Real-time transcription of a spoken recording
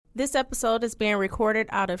This episode is being recorded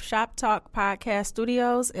out of Shop Talk Podcast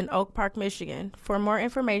Studios in Oak Park, Michigan. For more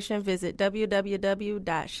information, visit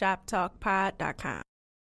www.shoptalkpod.com.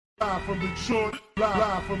 Live from Detroit,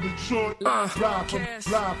 live from Detroit, live from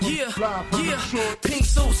Detroit. Pink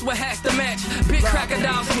suits with hats to match. Big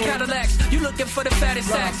crocodiles and Cadillacs. You looking for the fattest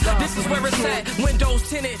sacks. This is where it's at. Windows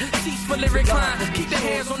tinted, seats fully reclined. Keep the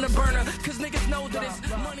hands on the burner, cause niggas know that it's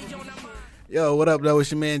money on the. Yo, what up, though?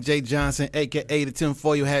 It's your man, Jay Johnson, a.k.a. the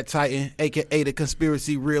tinfoil hat titan, a.k.a. the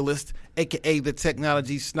conspiracy realist, a.k.a. the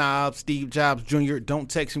technology snob, Steve Jobs Jr. Don't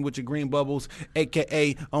text me with your green bubbles,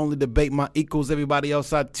 a.k.a. only debate my equals, everybody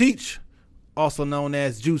else I teach, also known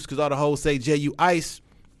as Juice, because all the hoes say J.U. Ice,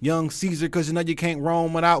 Young Caesar, because you know you can't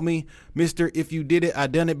roam without me, Mr. If you did it, I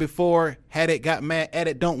done it before, had it, got mad at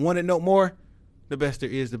it, don't want it no more, the best there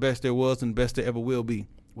is, the best there was, and the best there ever will be.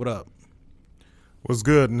 What up? What's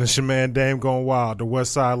good? And it's your man Dame Gone Wild, the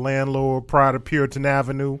West Side landlord, pride of Puritan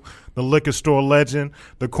Avenue, the liquor store legend,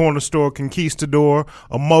 the corner store conquistador,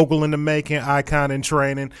 a mogul in the making, icon in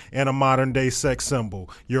training, and a modern day sex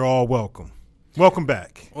symbol. You're all welcome. Welcome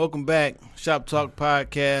back. Welcome back. Shop Talk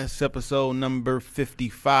Podcast, episode number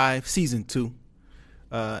 55, season 2.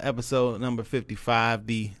 Episode number 55,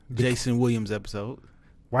 the Jason Williams episode.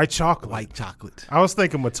 White chocolate. White chocolate. I was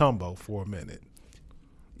thinking Matumbo for a minute.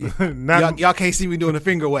 Y'all can't see me doing a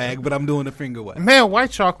finger wag, but I'm doing a finger wag. Man, White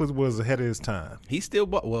Chocolate was ahead of his time. He still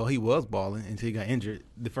he was balling until he got injured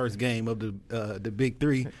the first game of the Big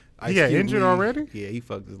Three. He got injured already? Yeah, he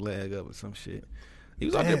fucked his leg up or some shit. He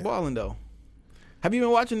was out there balling though. Have you been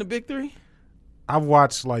watching the Big Three? I've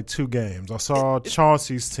watched like 2 games. I saw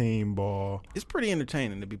Chauncey's team ball. It's pretty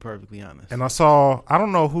entertaining, to be perfectly honest. And I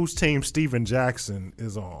don't know whose team Steven Jackson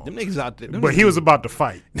is on. Them niggas out there. But he was about to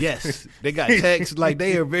fight. Yes. They got texts. Like,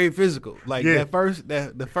 they are very physical. Like,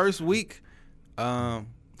 the first week, so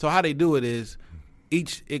how they do it is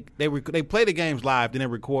they play the games live, then they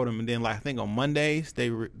record them, and then, like, I think on Mondays, they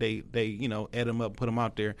add them up, put them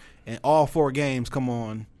out there, and all 4 games come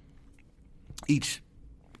on each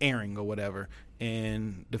airing or whatever.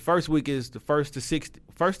 And the first week is the first to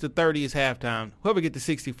 30 is halftime. Whoever get the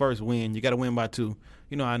 61st win. You got to win by 2.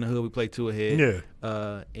 You know how in the hood we play 2 ahead.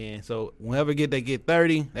 Yeah. And so whoever they get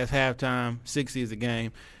 30, that's halftime. 60 is the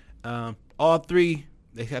game. All 3,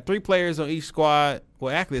 they got 3 players on each squad.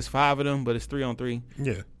 Well, actually it's 5 of them, but it's 3-on-3.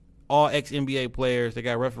 Yeah. All ex-NBA players. They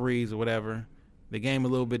got referees or whatever. The game a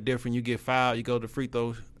little bit different. You get fouled. You go to free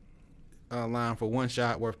throw line for 1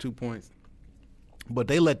 shot worth 2 points. But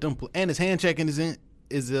they let them play, and his hand checking is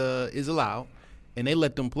allowed, and they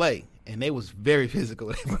let them play, and they was very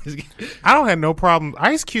physical. I don't have no problem.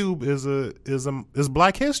 Ice Cube is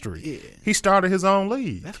Black History. Yeah. He started his own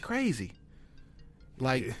league. That's crazy.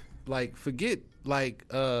 Like forget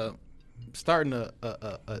starting a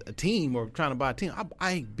team or trying to buy a team.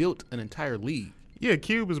 I built an entire league. Yeah,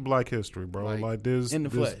 Cube is Black History, bro. Like there's in the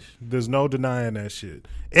flesh. There's no denying that shit,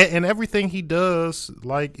 and everything he does,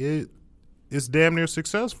 like it's damn near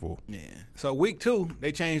successful. Yeah. So week 2,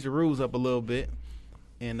 they changed the rules up a little bit,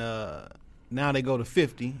 and now they go to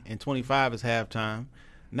 50, and 25 is halftime.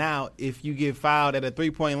 Now, if you get fouled at a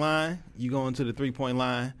 3-point line, you go into the 3-point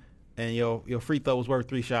line, and your free throw is worth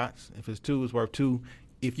 3 shots. If it's 2, it's worth 2.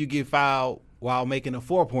 If you get fouled while making a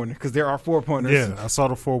 4-pointer, because there are 4-pointers. Yeah, I saw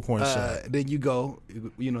the 4-point shot. Then you go,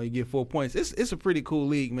 you get 4 points. It's a pretty cool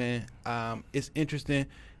league, man. It's interesting,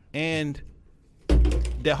 and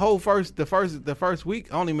the first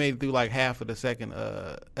week I only made it through like half of the second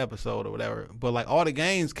episode or whatever, but like all the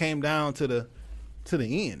games came down to the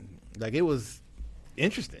end. Like it was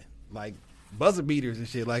interesting, like buzzer beaters and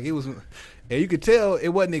shit. Like it was, and you could tell it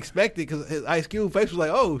wasn't expected because his Ice Cube face was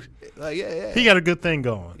like, oh, like yeah. He got a good thing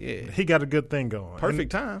going. Yeah, he got a good thing going.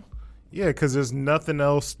 Perfect time. Yeah, because there's nothing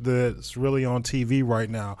else that's really on TV right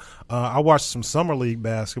now. I watched some Summer League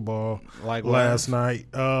basketball last night.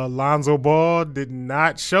 Lonzo Ball did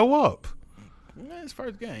not show up. His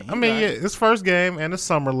first game. His first game and the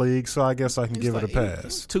Summer League, so I guess I can give it a pass. He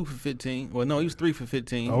was 2 for 15. Well, no, he was 3 for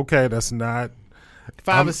 15. Okay, that's not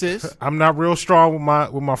 5 assists. I'm not real strong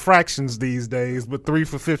with my fractions these days, but 3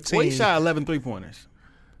 for 15. Well, he shot 11 3-pointers.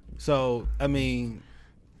 So I mean.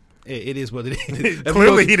 It is what it is.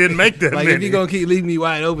 Clearly, he didn't make that. Like many. if you're gonna keep leaving me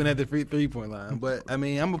wide open at the 3-point line, but I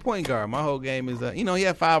mean, I'm a point guard. My whole game is, he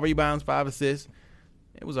had 5 rebounds, 5 assists.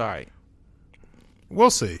 It was all right.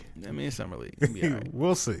 We'll see. I mean, it's Summer League. It'll be all right.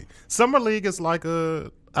 We'll see. Summer League is like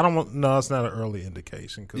it's not an early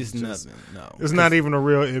indication. It's nothing. No, it's not even a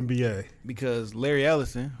real NBA. Because Larry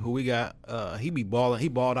Ellison, who we got, he be balling. He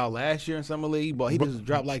balled out last year in Summer League. He just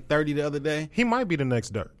dropped like 30 the other day. He might be the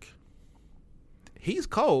next Dirk. He's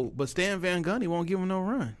cold, but Stan Van Gundy won't give him no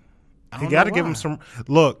run. He got to give him some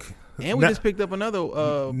look. And we just picked up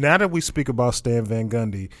another. Now that we speak about Stan Van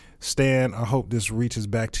Gundy, Stan, I hope this reaches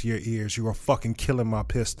back to your ears. You are fucking killing my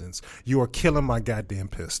Pistons. You are killing my goddamn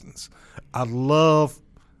Pistons. I love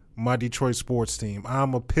my Detroit sports team.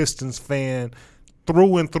 I'm a Pistons fan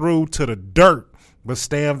through and through to the dirt. But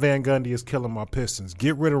Stan Van Gundy is killing my Pistons.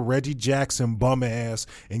 Get rid of Reggie Jackson, bum ass,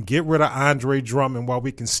 and get rid of Andre Drummond while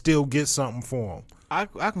we can still get something for him. I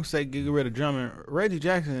can say get rid of Drummond. Reggie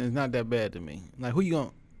Jackson is not that bad to me. Like, who you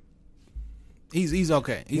going? He's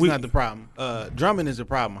okay. He's not the problem. Drummond is the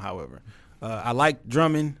problem, however. I like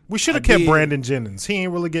Drummond. We should have kept Brandon Jennings. He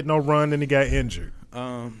ain't really get no run and he got injured.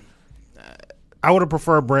 I would have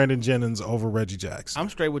preferred Brandon Jennings over Reggie Jackson. I'm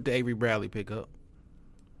straight with the Avery Bradley pickup.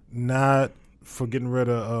 Not for getting rid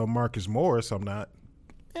of Marcus Morris, I'm not.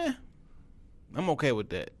 I'm okay with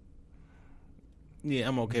that. Yeah,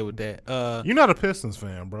 I'm okay with that. You're not a Pistons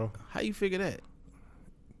fan, bro. How you figure that?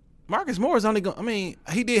 Marcus Morris only going. I mean,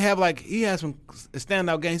 he has some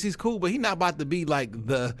standout games. He's cool, but he's not about to be like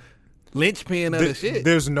the linchpin of the shit.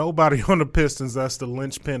 There's nobody on the Pistons that's the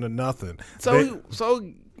linchpin of nothing. So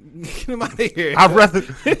get him out of here. I'd rather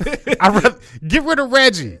get rid of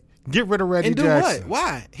Reggie. Get rid of Reggie and do Jackson. What?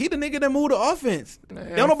 Why? He the nigga that moved the offense.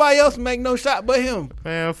 Don't nobody else make no shot but him.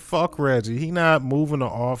 Man, fuck Reggie. He not moving the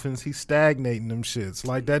offense. He's stagnating them shits.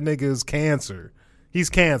 Like, that nigga is cancer.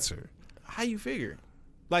 He's cancer. How you figure?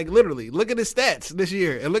 Like, literally, look at his stats this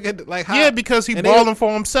year and look at like how. Yeah, because he balling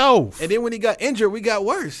for himself. And then when he got injured, we got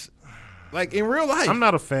worse. Like, in real life. I'm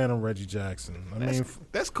not a fan of Reggie Jackson.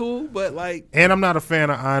 That's cool, but like. And I'm not a fan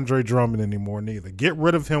of Andre Drummond anymore neither. Get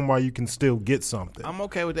rid of him while you can still get something. I'm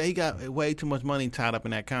okay with that. He got way too much money tied up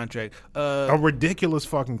in that contract. A ridiculous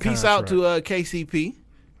fucking contract. Peace out to KCP.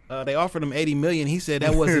 They offered him $80 million. He said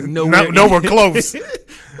that wasn't nowhere close.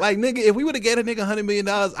 Like, nigga, if we would have gave a nigga $100 million,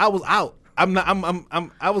 I was out.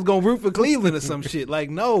 I was gonna root for Cleveland or some shit. Like,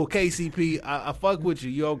 no, KCP, I fuck with you.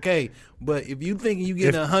 You okay? But if you thinking you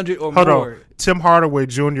getting 100 or hold more, on. Tim Hardaway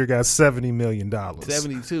Jr. got $70 million.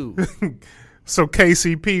 72. So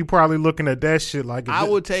KCP probably looking at that shit like I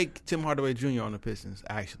would take Tim Hardaway Jr. on the Pistons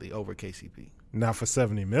actually over KCP. Not for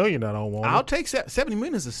 $70 million. I don't want. I'll take $70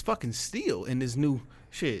 million as a fucking steal in this new.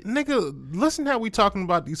 Shit, nigga, listen how we talking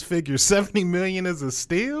about these figures. $70 million is a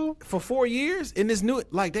steal for 4 years in this new.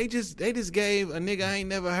 Like, they just gave a nigga I ain't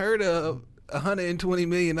never heard of $120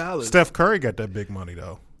 million. Steph Curry got that big money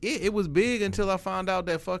though. It was big until I found out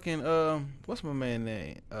that fucking what's my man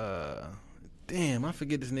name? Damn, I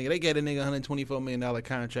forget this nigga. They gave a nigga $124 million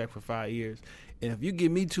contract for 5 years, and if you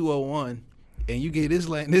give me 201 and you get this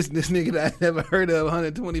nigga that I never heard of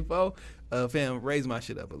 124. Fam, raise my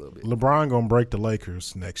shit up a little bit. LeBron gonna break the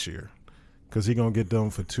Lakers next year because he gonna get them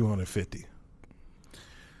for $250.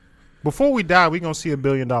 Before we die, we gonna see $1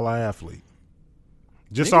 billion athlete.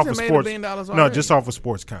 Just off of sports. No, just off of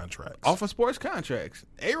sports contracts. Off of sports contracts.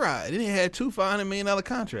 A-Rod, then he had two $500 million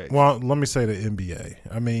contracts. Well, let me say the NBA.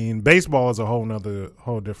 I mean, baseball is a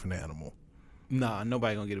whole different animal. Nah,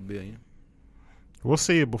 nobody gonna get $1 billion. We'll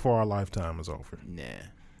see it before our lifetime is over. Nah.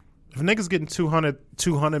 If a nigga's getting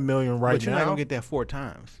 $200 million right now, but you're not gonna get that 4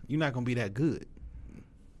 times. You're not gonna be that good.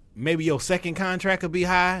 Maybe your second contract could be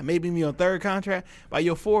high. Maybe your third contract. By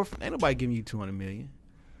your fourth, ain't nobody giving you $200 million.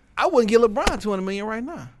 I wouldn't give LeBron $200 million right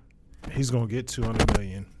now. He's gonna get $200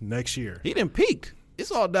 million next year. He done peaked. It's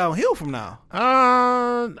all downhill from now.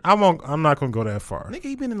 I'm not gonna go that far. Nigga,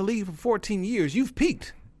 he been in the league for 14 years. You've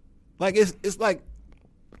peaked. Like, it's like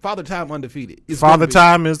Father Time undefeated. Father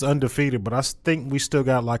Time is undefeated, but I think we still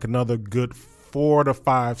got like another good 4 to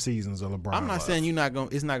 5 seasons of LeBron. I'm not saying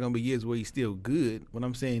it's not gonna be years where he's still good. What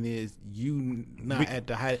I'm saying is you not at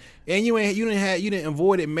the height, and you didn't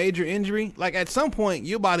avoid a major injury. Like, at some point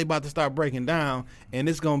your body about to start breaking down, and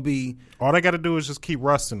it's gonna be all they got to do is just keep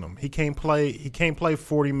rusting him. He can't play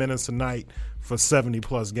 40 minutes a night for 70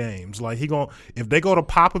 plus games. Like, if they go to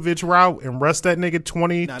Popovich route and rest that nigga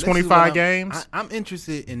 25 games. I'm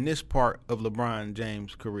interested in this part of LeBron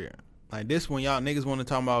James' career. Like, this one, y'all niggas want to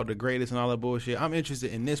talk about the greatest and all that bullshit. I'm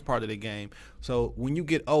interested in this part of the game. So when you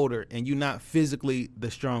get older and you're not physically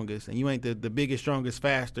the strongest and you ain't the biggest, strongest,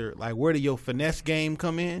 faster, like, where did your finesse game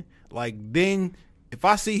come in? Like, then if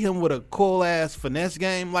I see him with a cool ass finesse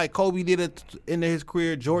game like Kobe did it into his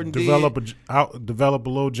career, Jordan develop a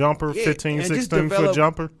little jumper, 15, 16 foot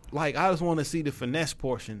jumper. Like, I just want to see the finesse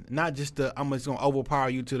portion, not just I'm just gonna overpower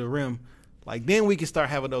you to the rim. Like, then we can start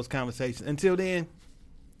having those conversations. Until then,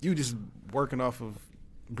 you just working off of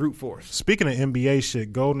brute force. Speaking of NBA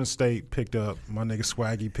shit, Golden State picked up my nigga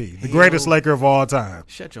Swaggy P, the greatest Laker of all time.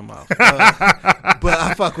 Shut your mouth. But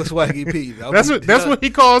I fuck with Swaggy P. That's what he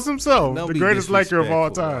calls himself, Don't the be greatest Laker of all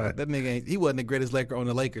disrespectful, time. That nigga he wasn't the greatest Laker on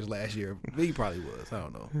the Lakers last year. He probably was. I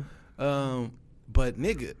don't know. But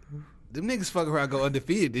nigga, them niggas fuck around go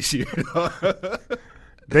undefeated this year.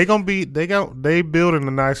 They building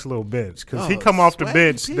a nice little bench because he come off the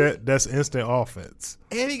bench that's instant offense.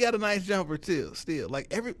 And he got a nice jumper too. Still,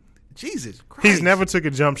 like Jesus Christ. He's never took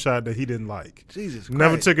a jump shot that he didn't like. Jesus Christ.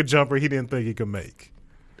 Never took a jumper he didn't think he could make.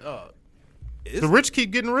 The rich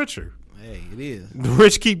keep getting richer. Hey, it is. The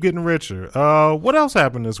rich keep getting richer. What else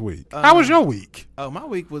happened this week? How was your week? Oh, my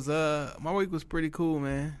week was pretty cool,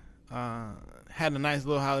 man. Had a nice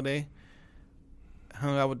little holiday.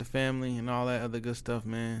 Hung out with the family and all that other good stuff,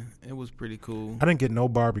 man. It was pretty cool. I didn't get no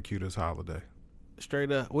barbecue this holiday.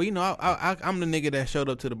 Straight up. Well, you know, I'm the nigga that showed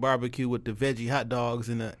up to the barbecue with the veggie hot dogs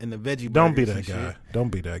and the veggie burgers. Don't be that shit. guy. Don't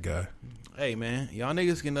be that guy. Hey, man, y'all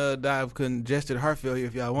niggas can die of congested heart failure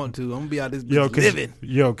if y'all want to. I'm gonna be out this bitch living.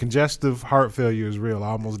 Congestive heart failure is real. I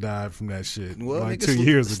almost died from that shit like 2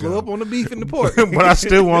 years ago. Slow up on the beef and the pork. But I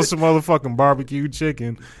still want some motherfucking barbecue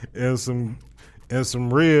chicken and some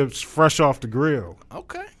ribs fresh off the grill.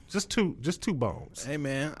 Okay. Just two bones. Hey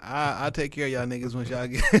man, I'll take care of y'all niggas once y'all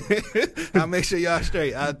get. I'll make sure y'all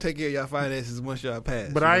straight. I'll take care of y'all finances once y'all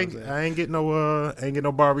pass. But I ain't get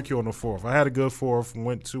no barbecue on the 4th. I had a good 4th.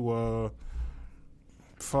 Went to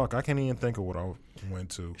I can't even think of what I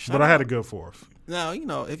went to. But I had a good 4th. Now, you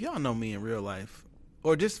know, if y'all know me in real life,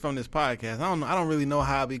 or just from this podcast, I don't really know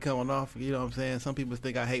how I be coming off. You know what I'm saying? Some people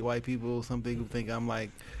think I hate white people. Some people think I'm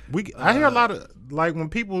like. I hear a lot of like when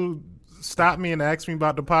people stop me and ask me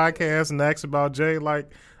about the podcast and ask about Jay,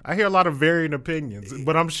 like I hear a lot of varying opinions,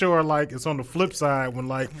 but I'm sure like it's on the flip side when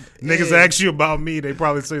like niggas ask you about me, they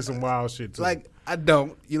probably say some wild shit too. Like I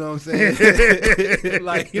don't, you know what I'm saying?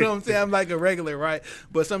 Like, you know what I'm saying? I'm like a regular, right?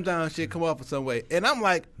 But sometimes shit come off in some way. And I'm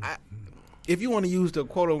like, if you want to use the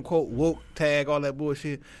quote unquote woke tag, all that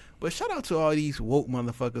bullshit, but shout out to all these woke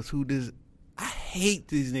motherfuckers who I hate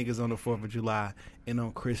these niggas on the 4th of July and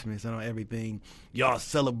on Christmas and on everything. Y'all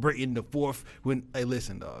celebrating the 4th when, hey,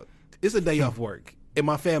 listen, dog, it's a day off work and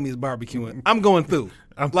my family is barbecuing. I'm going through.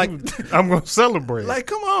 I'm going to celebrate. Like,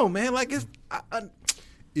 come on, man. Like,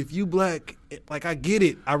 if you black, like, I get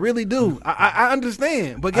it. I really do. I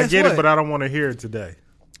understand. But guess what? I get it, but I don't want to hear it today.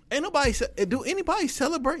 Ain't nobody, do anybody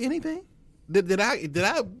celebrate anything? Did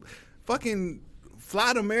I fucking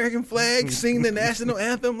fly the American flag, sing the national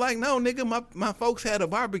anthem? Like, no, nigga, my folks had a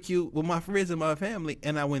barbecue with my friends and my family,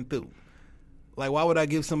 and I went through. Like, why would I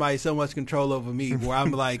give somebody so much control over me where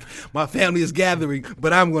I'm like, my family is gathering,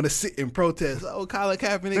 but I'm going to sit and protest? Oh, Colin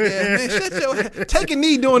Kaepernick, man, shut your take a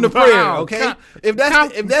knee during the prayer, okay? If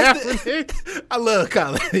that's I love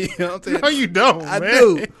Colin. You know what I'm saying? No, you don't. I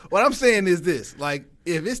do. What I'm saying is this: like,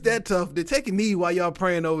 if it's that tough, then take a knee while y'all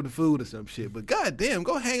praying over the food or some shit. But goddamn,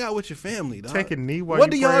 go hang out with your family, dog. Take a knee while you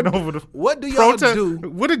praying over the. What do y'all do?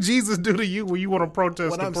 What did Jesus do to you when you want to protest?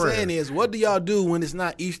 What the I'm prayer? saying is, what do y'all do when it's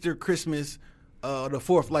not Easter, Christmas? The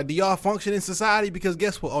 4th, like, do y'all function in society? Because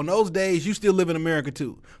guess what? On those days, you still live in America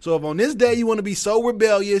too. So if on this day you want to be so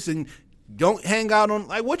rebellious and don't hang out on,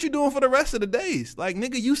 like, what you doing for the rest of the days? Like,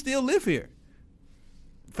 nigga, you still live here.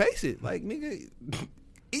 Face it, like, nigga,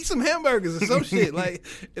 eat some hamburgers or some shit. Like,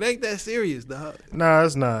 it ain't that serious, dog. Nah,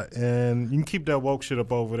 it's not. And you can keep that woke shit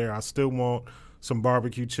up over there. I still want some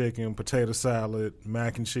barbecue chicken, potato salad,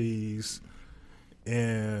 mac and cheese.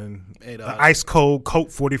 And the ice cold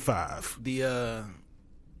Coke 45. The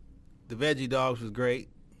veggie dogs was great.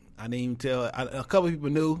 I didn't even tell. A couple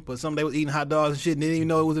people knew, but some they was eating hot dogs and shit and didn't even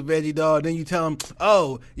know it was a veggie dog. Then you tell them,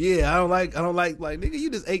 oh yeah, I don't like. Like, nigga,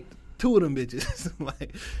 you just ate 2 of them bitches.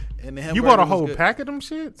 Like, and the you bought a whole pack of them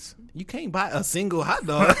shits. You can't buy a single hot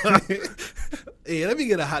dog. Yeah, let me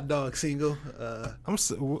get a hot dog single. $2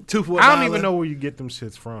 for $1. I don't even know where you get them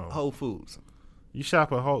shits from. Whole Foods. You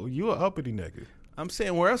shop at Whole. You a uppity nigga. I'm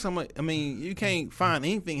saying, where else? I mean, you can't find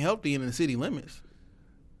anything healthy in the city limits.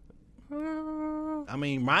 I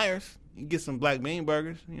mean, Myers, you get some black bean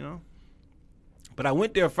burgers, you know. But I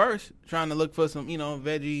went there first, trying to look for some, you know,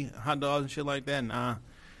 veggie hot dogs and shit like that. Nah,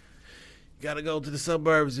 got to go to the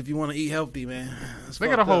suburbs if you want to eat healthy, man. They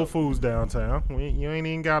got a Whole Foods downtown. You ain't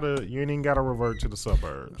even gotta revert to the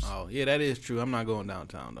suburbs. Oh yeah, that is true. I'm not going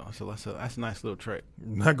downtown though, so that's a nice little trek.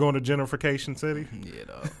 Not going to gentrification city. Yeah,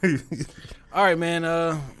 dog. All right, man.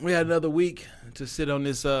 We had another week to sit on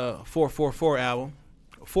this 444 album,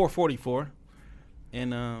 444,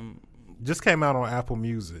 and just came out on Apple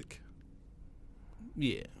Music.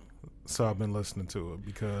 Yeah. So I've been listening to it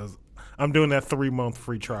because I'm doing that 3-month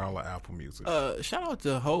free trial of Apple Music. Shout out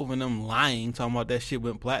to Hov and them lying, talking about that shit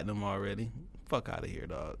went platinum already. Fuck out of here,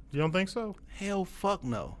 dog. You don't think so? Hell, fuck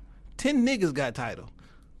no. 10 niggas got Tidal.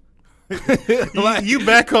 You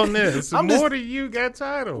back on this? I'm More just- than you got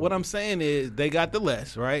Tidal. What I'm saying is they got the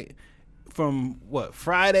less, right? From what,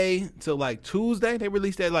 Friday to like Tuesday? They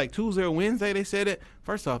released that like Tuesday or Wednesday, they said it.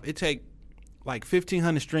 First off, it take like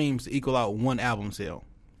 1,500 streams to equal out one album sale.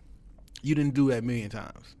 You didn't do that a million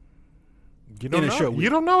times. You don't in a know. short week. You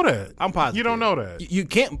don't know that. I'm positive. You don't know that. You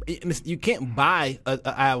can't buy a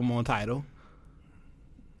album on Tidal.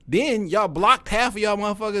 Then y'all blocked half of y'all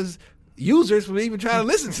motherfuckers users from even trying to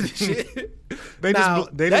listen to this shit. They Now,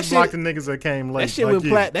 just that blocked shit- the niggas that came late. That shit like went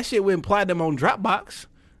you. that shit went platinum on Dropbox.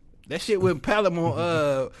 That shit went platinum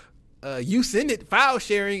on you send it file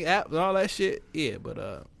sharing app and all that shit. Yeah,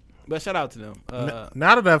 but shout out to them.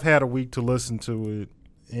 Now that I've had a week to listen to it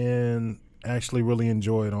and actually really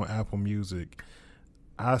enjoy it on Apple Music,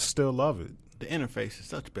 I still love it. The interface is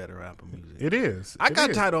such better Apple Music. It is. I It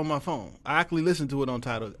got is. Tidal on my phone. I actually listened to it on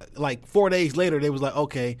Tidal. Like 4 days later, they was like,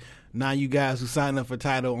 okay, now you guys who signed up for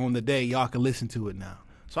Tidal on the day, y'all can listen to it now.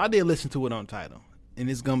 So I did listen to it on Tidal. And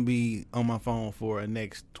it's going to be on my phone for the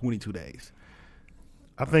next 22 days.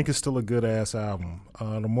 I think it's still a good ass album.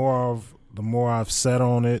 The more I've said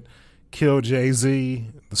on it, Kill Jay-Z,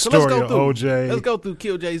 the So let's story go of through. OJ. Let's go through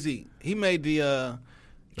Kill Jay-Z. He made the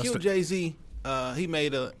Kill the- Jay-Z. He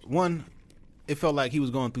made one. It felt like he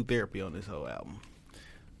was going through therapy on this whole album.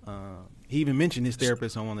 He even mentioned his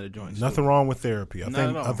therapist on one of the joints. Nothing wrong with therapy. Not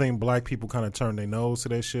at all. I think black people kind of turn their nose to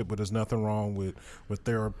that shit, but there's nothing wrong with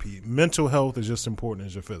therapy. Mental health is just important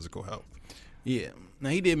as your physical health. Yeah.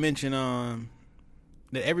 Now he did mention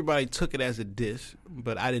that everybody took it as a diss,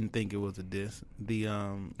 but I didn't think it was a diss. The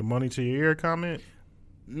money to your ear comment.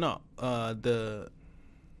 the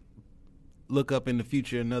look up in the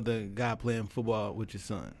future another guy playing football with your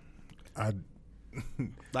son.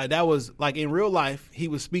 Like that was like in real life, he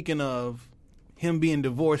was speaking of him being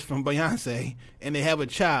divorced from Beyonce and they have a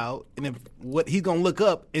child, and if what he's gonna look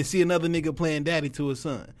up and see another nigga playing daddy to his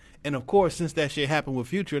son. And of course, since that shit happened with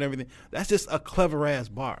Future and everything, that's just a clever ass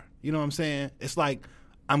bar. You know what I'm saying? It's like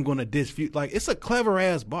I'm gonna diss Future. Like it's a clever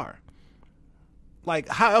ass bar. Like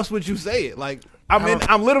how else would you say it? Like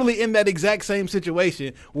I'm literally in that exact same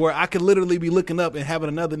situation where I could literally be looking up and having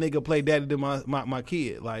another nigga play daddy to my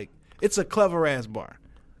kid. Like it's a clever ass bar.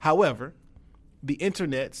 However, the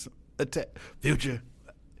internet's Future,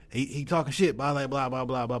 he talking shit, blah blah blah blah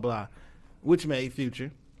blah blah blah, which made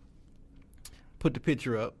Future put the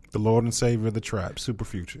picture up. The Lord and Savior of the Trap, Super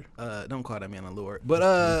Future. Don't call that man a lord, but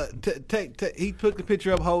he took the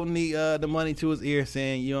picture up holding the money to his ear,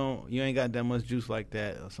 saying you ain't got that much juice like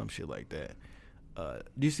that or some shit like that.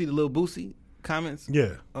 Do you see the Lil Boosie comments?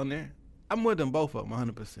 Yeah. On there, I'm with them both of them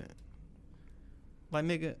 100%. Like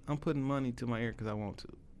nigga, I'm putting money to my ear because I want to.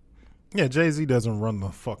 Yeah, Jay-Z doesn't run the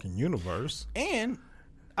fucking universe. And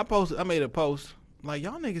I made a post like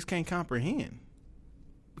y'all niggas can't comprehend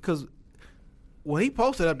because when he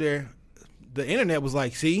posted up there, the internet was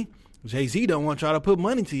like, "See, Jay-Z don't want y'all to put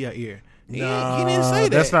money to your ear." He didn't say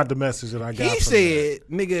that. That's not the message that I got. He said,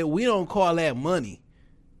 "Nigga, we don't call that money."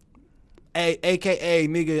 AKA,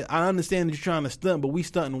 nigga, I understand that you're trying to stunt, but we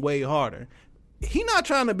stunting way harder. He not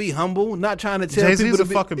trying to be humble, not trying to tell Jay-Z's people to a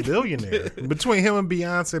be fucking billionaire. Between him and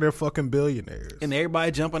Beyonce, they're fucking billionaires. and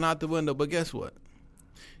everybody jumping out the window. But guess what?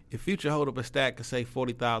 If Future hold up a stack of say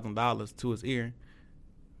 $40,000 to his ear,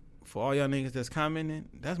 for all y'all niggas that's commenting,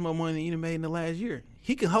 that's more money than you done made in the last year.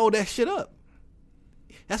 He can hold that shit up.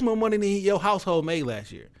 That's more money than your household made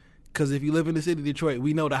last year. Because if you live in the city of Detroit,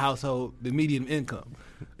 we know the median income.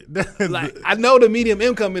 Like I know the median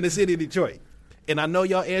income in the city of Detroit. And I know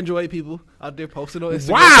y'all Android people out there posting on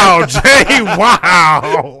Instagram. Wow, Jay!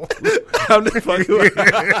 Wow. I'm just fucking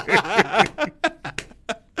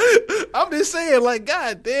I'm just saying, like,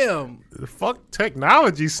 goddamn. Fuck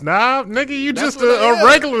technology, snob. Nigga, you That's just what I a am.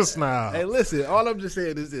 regular snob. Hey, listen, all I'm just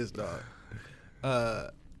saying is this, dog.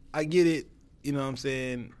 I get it. You know what I'm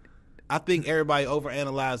saying? I think everybody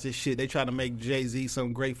overanalyze this shit. They try to make Jay-Z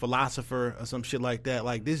some great philosopher or some shit like that.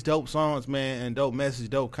 Like, this dope songs, man, and dope message,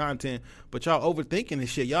 dope content. But y'all overthinking this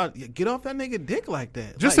shit. Y'all get off that nigga dick like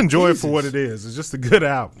that. Just Like, enjoy Jesus. it for what it is. It's just a good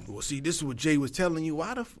album. Well, see, this is what Jay was telling you.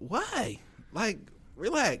 Why? Like,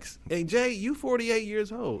 relax. And Jay, you 48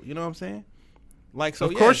 years old. You know what I'm saying? Like, so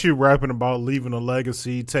Of course you're rapping about leaving a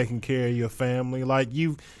legacy, taking care of your family.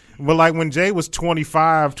 But like when Jay was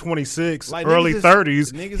 25, 26, Like, early niggas is-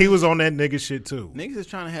 30s, niggas he is- was on that nigga shit too. Niggas is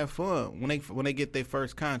trying to have fun when they get their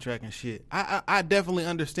first contract and shit. I definitely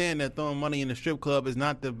understand that throwing money in the strip club is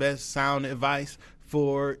not the best sound advice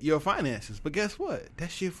for your finances. But guess what?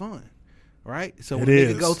 That shit fun. right? So when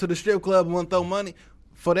niggas go to the strip club and want to throw money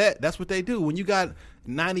for that, that's what they do. When you got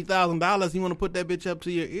 $90,000, you want to put that bitch up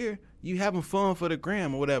to your ear, you having fun for the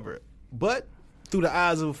gram or whatever. But through the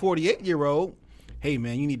eyes of a 48-year-old, hey,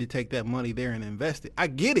 man, you need to take that money there and invest it. I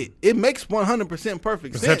get it. It makes 100%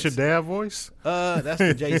 perfect sense. Is that your dad voice? That's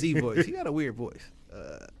the Jay-Z voice. He got a weird voice.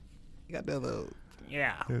 He got that little,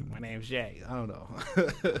 my name's Jay. I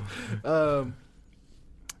don't know.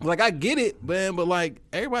 Like, I get it, man, but, like,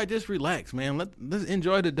 everybody just relax, man. Let's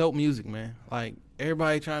enjoy the dope music, man. Like,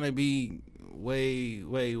 everybody trying to be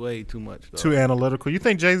way too much, though. Too analytical. You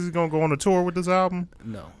think Jay-Z's going to go on a tour with this album?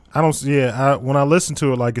 No. I don't. Yeah, when I listen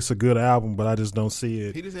to it, like, it's a good album, but I just don't see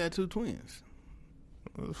it. He just had 2 twins.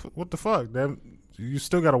 What the fuck? You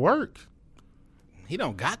still got to work. He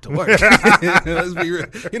don't got to work. Let's be real.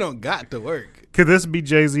 He don't got to work. Could this be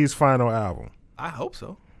Jay-Z's final album? I hope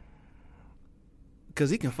so. Because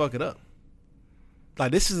he can fuck it up.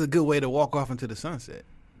 Like, this is a good way to walk off into the sunset.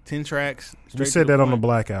 10 tracks. You said that on the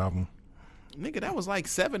Black album. Nigga, that was like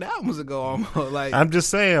 7 albums ago almost. Like, I'm just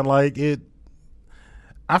saying, like,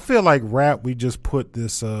 I feel like rap, we just put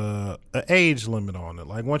this an age limit on it.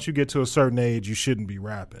 Like, once you get to a certain age, you shouldn't be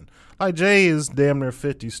rapping. Like, Jay is damn near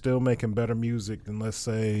 50, still making better music than, let's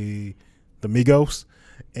say, the Migos.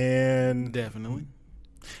 And definitely.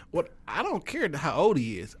 What I don't care how old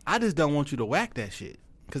he is. I just don't want you to whack that shit.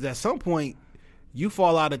 Because at some point, you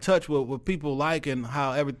fall out of touch with what people like and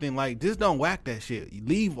how everything like. Just don't whack that shit. You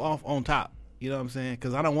leave off on top. You know what I'm saying?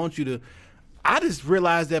 Because I don't want you to. I just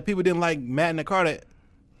realized that people didn't like Magna Carta.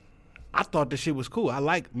 I thought the shit was cool. I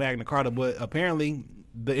like Magna Carta, but apparently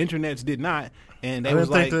the internets did not. And they was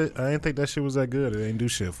like, I didn't think that shit was that good. It ain't do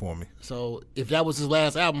shit for me. So if that was his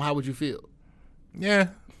last album, how would you feel? Yeah.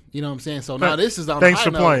 You know what I'm saying? So now this is on Thanks a high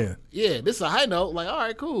for note. playing. Yeah, this is a high note. Like, all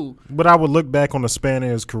right, cool. But I would look back on the span of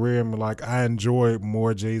his career and be like, I enjoyed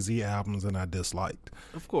more Jay-Z albums than I disliked.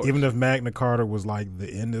 Of course. Even if Magna Carta was like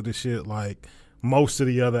the end of the shit, like most of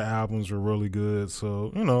the other albums were really good.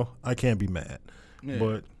 So, you know, I can't be mad. Yeah.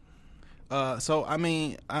 But so I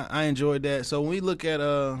mean, I enjoyed that. So when we look at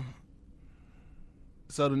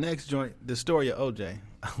so the next joint, the story of OJ,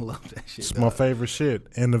 I love that shit. It's my favorite shit,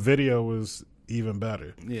 and the video was even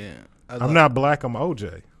better. Yeah, I'm not black, I'm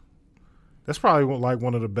OJ. That's probably like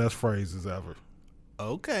one of the best phrases ever.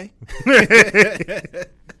 Okay. To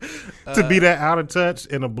be that out of touch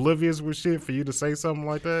and oblivious with shit for you to say something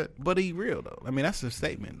like that. But he real though. I mean, that's a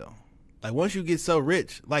statement though. Like once you get so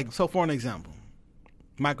rich, like so for an example,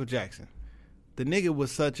 Michael Jackson, the nigga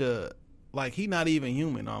was such a like he not even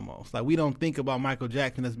human almost. Like we don't think about Michael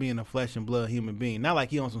Jackson as being a flesh and blood human being. Not like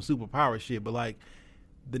he on some superpower shit, but like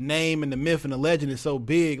the name and the myth and the legend is so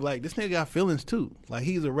big. Like this nigga got feelings too. Like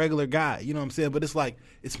he's a regular guy, you know what I'm saying? But it's like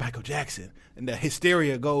it's Michael Jackson, and the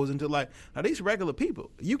hysteria goes into like now these regular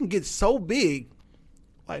people. You can get so big,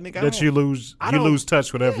 like nigga, that you lose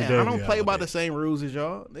touch with everyday I don't play reality. by the same rules as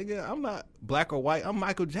y'all, nigga. I'm not black or white. I'm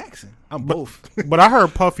Michael Jackson. I'm both. But I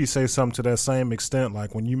heard Puffy say something to that same extent.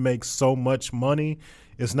 Like when you make so much money,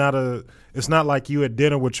 it's not like you at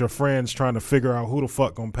dinner with your friends trying to figure out who the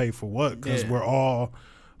fuck gonna pay for what because we're all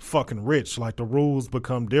fucking rich. Like the rules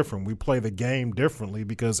become different. We play the game differently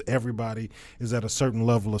because everybody is at a certain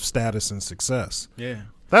level of status and success. Yeah,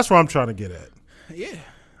 that's what I'm trying to get at. Yeah.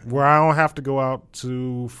 Where I don't have to go out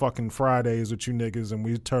to fucking Fridays with you niggas and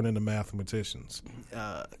we turn into mathematicians.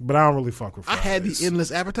 But I don't really fuck with Fridays. I had the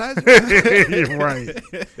endless advertising. Right.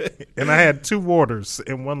 And I had 2 waters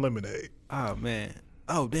and 1 lemonade. Oh, man.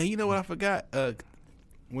 Oh, damn, you know what I forgot?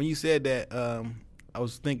 When you said that, I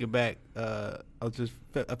was thinking back. I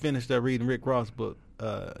finished reading Rick Ross' book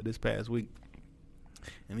this past week.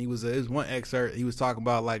 And it was one excerpt. He was talking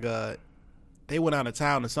about, like, they went out of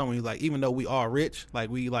town to somewhere. He was like, even though we are rich, like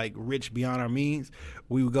we like rich beyond our means,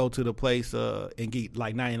 we would go to the place and get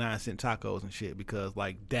like 99-cent tacos and shit because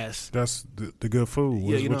like that's the good food.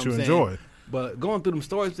 Yeah, you know what what you I'm enjoy. saying? But going through them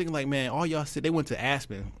stories, thinking like, man, all y'all said they went to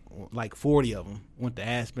Aspen, like 40 of them went to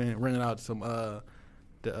Aspen, rented out some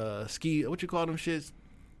the ski. What you call them shits?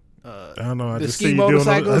 I don't know. I the just ski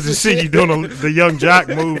see you doing the young jock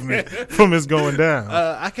movement from his going down.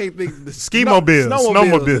 I can't think the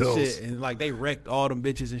snowmobiles, and shit, and like they wrecked all them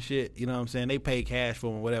bitches and shit. You know what I'm saying? They paid cash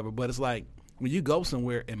for them or whatever. But it's like when you go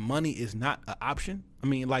somewhere and money is not an option. I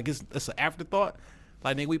mean, like it's an afterthought.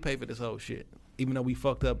 Like nigga, we pay for this whole shit, even though we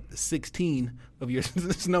fucked up 16 of your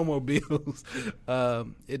snowmobiles.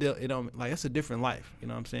 It don't like it's a different life. You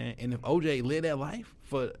know what I'm saying? And if OJ lived that life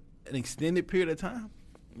for an extended period of time.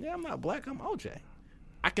 Yeah, I'm not black. I'm OJ.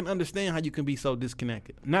 I can understand how you can be so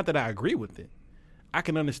disconnected. Not that I agree with it. I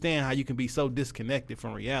can understand how you can be so disconnected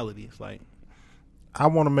from reality. It's like I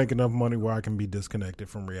want to make enough money where I can be disconnected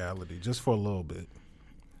from reality just for a little bit.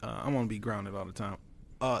 I want to be grounded all the time.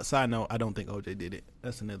 Side note, I don't think OJ did it.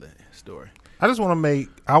 That's another story. I just want to make.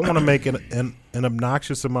 I want to make an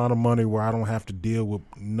obnoxious amount of money where I don't have to deal with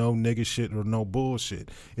no nigga shit or no bullshit.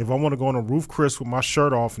 If I want to go on a roof, Chris, with my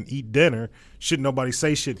shirt off and eat dinner, shouldn't nobody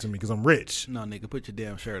say shit to me because I'm rich. No, nigga, put your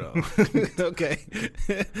damn shirt off. Okay.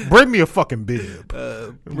 Bring me a fucking bib.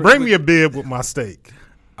 Bring me a bib with my steak.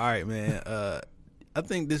 All right, man. I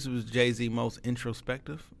think this was Jay-Z most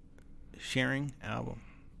introspective sharing album.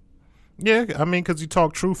 Yeah, I mean, because he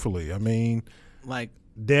talked truthfully. I mean, like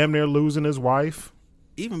damn near losing his wife.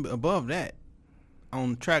 Even above that,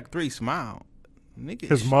 on track 3, Smile, nigga,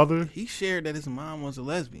 his mother. He shared that his mom was a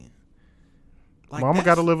lesbian. Like, Mama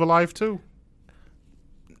got to live a life too.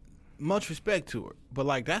 Much respect to her, but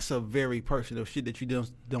like that's a very personal shit that you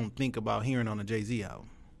don't think about hearing on a Jay-Z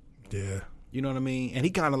album. Yeah, you know what I mean. And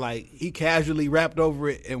he kind of like he casually rapped over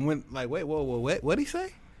it and went like, wait, whoa, what'd he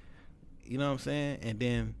say? You know what I'm saying? And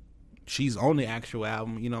then she's on the actual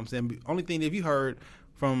album. You know what I'm saying? Only thing that you heard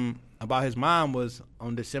from about his mom was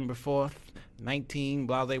on December 4th, 19,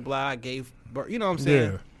 blah, blah, blah, gave birth. You know what I'm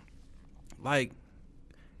saying? Yeah. Like,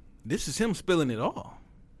 this is him spilling it all.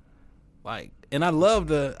 Like, and I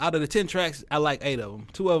love out of the 10 tracks, I like 8 of them.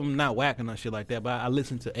 2 of them not whacking or shit like that, but I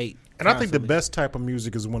listened to 8. And I think the best type of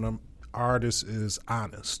music is when an artist is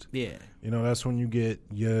honest. Yeah. You know, that's when you get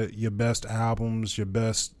your best albums, your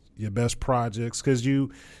best projects, because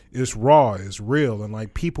it's raw, it's real, and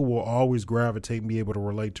like people will always gravitate and be able to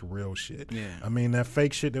relate to real shit. Yeah. I mean, that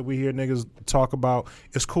fake shit that we hear niggas talk about,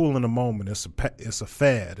 it's cool in the moment. It's a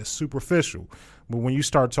fad. It's superficial. But when you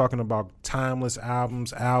start talking about timeless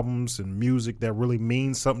albums and music that really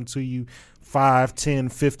means something to you 5, 10,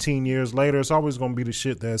 15 years later, it's always going to be the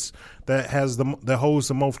shit that holds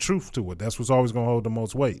the most truth to it. That's what's always going to hold the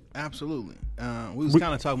most weight. Absolutely. We was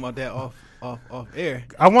kind of talking about that off air.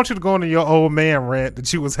 I want you to go into your old man rant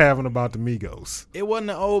that you was having about the Migos. It wasn't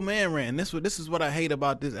an old man rant. This is what I hate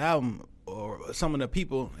about this album, or some of the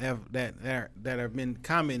people that have been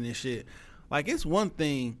commenting and shit. Like, it's one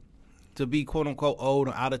thing to be quote unquote old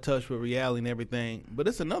and out of touch with reality and everything, but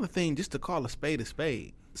it's another thing just to call a spade a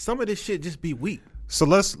spade. Some of this shit just be weak. So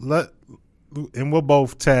and we'll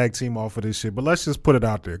both tag team off of this shit, but let's just put it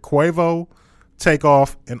out there. Quavo,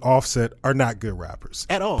 Takeoff, and Offset are not good rappers.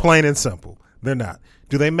 At all. Plain and simple. They're not.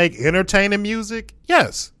 Do they make entertaining music?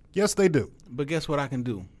 Yes. Yes, they do. But guess what I can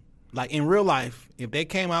do? Like, in real life, if they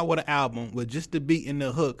came out with an album with just the beat and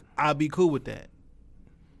the hook, I'd be cool with that.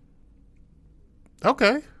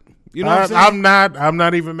 Okay. You know what I'm saying? I'm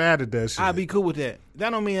not even mad at that shit. I'd be cool with that.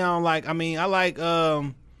 That don't mean I don't like. I mean, I like.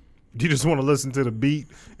 You just want to listen to the beat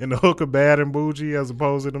and the hook of Bad and Bougie as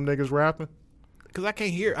opposed to them niggas rapping? Because I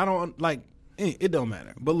can't hear. I don't like. It don't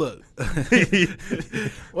matter. But look,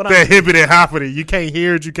 that hippity hoppity. You can't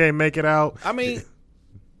hear it. You can't make it out. I mean,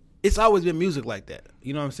 it's always been music like that.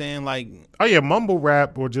 You know what I'm saying? Like, oh yeah, mumble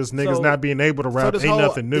rap or just niggas not being able to rap ain't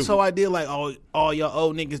nothing new. This whole idea like, all y'all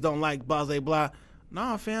old niggas don't like blah blah.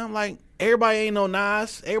 Nah, fam. Like, everybody ain't no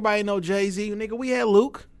Nas. Everybody ain't no Jay-Z. Nigga, we had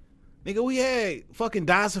Luke. Nigga, we had fucking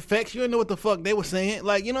Das Effects. You didn't know what the fuck they were saying.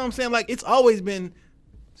 Like, you know what I'm saying? Like, it's always been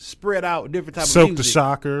spread out different type of music. Silk the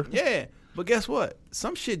Shocker. Yeah. But guess what?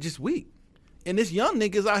 Some shit just weak. And this young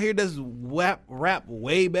niggas out here that's rap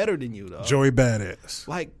way better than you, though. Joey Badass.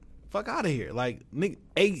 Like, fuck out of here. Like, nigga,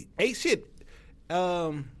 ain't shit.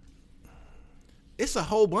 It's a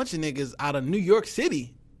whole bunch of niggas out of New York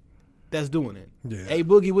City that's doing it. Yeah. A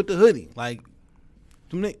Boogie with the hoodie. Like,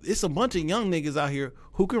 it's a bunch of young niggas out here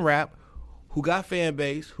who can rap, who got fan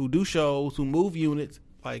base, who do shows, who move units.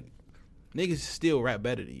 Like, niggas still rap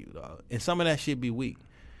better than you, dog. And some of that shit be weak.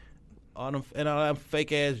 All them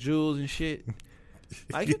fake ass jewels and shit.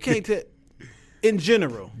 Like, you can't tell. In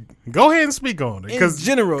general. Go ahead and speak on it. In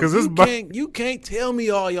general, you can't tell me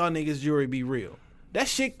all y'all niggas jewelry be real. That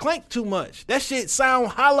shit clank too much. That shit sound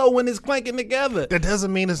hollow when it's clanking together. That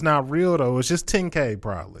doesn't mean it's not real, though. It's just 10K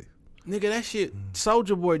probably. Nigga, that shit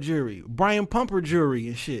Soulja Boy jewelry, Brian Pumper jewelry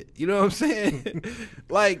and shit. You know what I'm saying?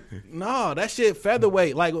 Like, no, that shit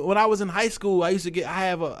featherweight. Like, when I was in high school, I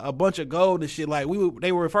have a bunch of gold and shit. Like,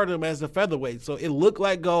 they were referred to them as the featherweight. So it looked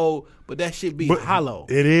like gold, but that shit be hollow.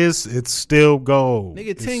 It's still gold.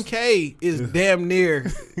 Nigga, 10K is damn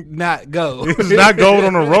near not gold. It's not gold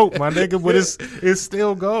on a rope, my nigga, but it's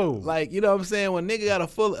still gold. Like, you know what I'm saying? When nigga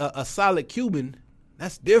got a solid Cuban,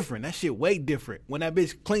 that's different. That shit way different. When that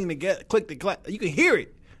bitch cling together, you can hear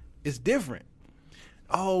it. It's different.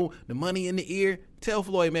 Oh, the money in the ear. Tell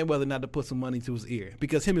Floyd Mayweather not to put some money to his ear,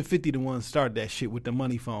 because him and 50 the ones started that shit with the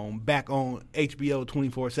money phone back on HBO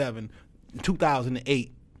 24/7,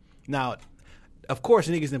 2008. Now, of course,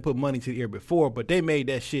 niggas didn't put money to the ear before, but they made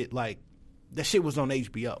that shit like that shit was on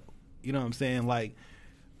HBO. You know what I'm saying? Like,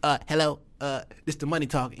 hello, this the money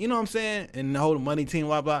talking. You know what I'm saying? And the whole money team,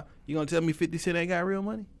 blah blah. You gonna tell me 50 Cent ain't got real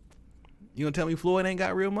money? You gonna tell me Floyd ain't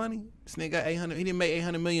got real money? This nigga got 800. He didn't make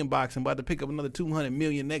 800 million boxing. About to pick up another 200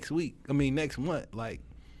 million next month. Like,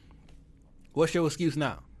 what's your excuse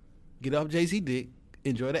now? Get off Jay-Z dick,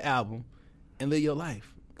 enjoy the album, and live your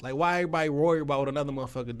life. Like, why everybody worry about what another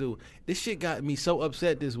motherfucker do? This shit got me so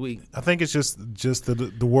upset this week. I think it's just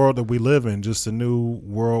the world that we live in, just a new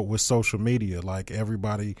world with social media. Like,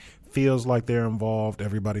 everybody feels like they're involved.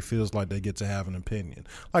 Everybody feels like they get to have an opinion.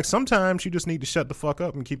 Like, sometimes you just need to shut the fuck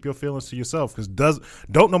up and keep your feelings to yourself, because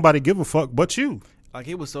don't nobody give a fuck but you. Like,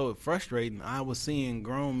 it was so frustrating. I was seeing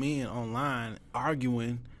grown men online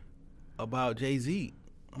arguing about Jay-Z.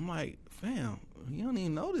 I'm like, fam, you don't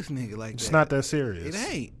even know this nigga like that. It's not that serious. It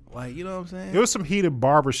ain't. Like, you know what I'm saying? There was some heated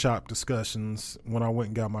barbershop discussions when I went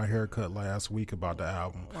and got my hair cut last week about the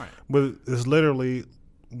album. Right. But it's literally,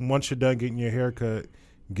 once you're done getting your hair cut,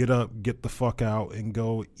 get up, get the fuck out, and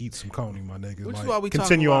go eat some coney, my nigga. Which like, is why we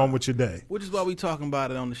continue on with your day. Which is why we talking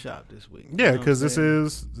about it on the shop this week. Yeah, because this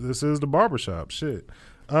is the barbershop shit.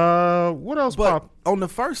 What else? But Pop? on the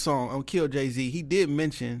first song on Kill Jay-Z, he did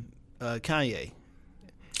mention Kanye.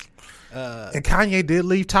 And Kanye did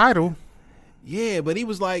leave Tidal. Yeah, but he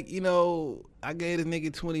was like, you know, I gave this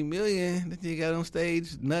nigga 20 million. This nigga got on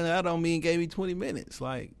stage. None of that don't mean gave me 20 minutes.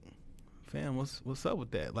 Like, fam, what's up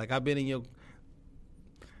with that? Like, I've been in your,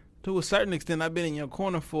 to a certain extent, I've been in your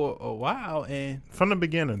corner for a while, and From the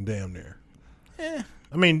beginning, damn near. yeah,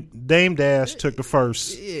 I mean, Dame Dash took the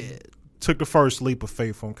first leap of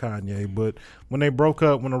faith on Kanye, but when they broke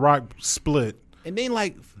up, when the Rock split, and then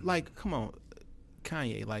like, come on,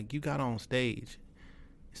 Kanye, like, you got on stage,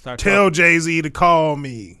 tell Jay-Z to call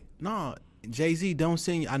me. No, Jay-Z, don't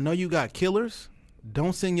sing. I know you got killers.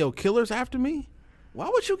 Don't sing your killers after me. Why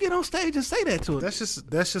would you get on stage and say that to him? That's just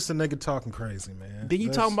a nigga talking crazy, man. Then you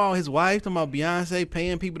talking about his wife, talking about Beyonce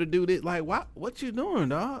paying people to do this. Like, what you doing,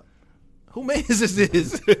 dog? Who made this? That's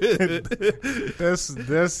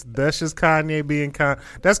just Kanye being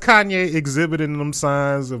that's Kanye exhibiting them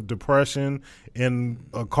signs of depression and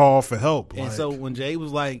a call for help. And so when Jay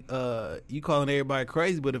was like, you calling everybody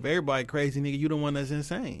crazy, but if everybody crazy, nigga, you the one that's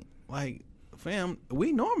insane. Like, fam,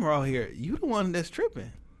 we normal out here. You the one that's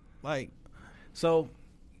tripping. Like, so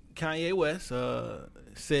Kanye West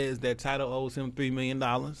says that Tidal owes him $3 million.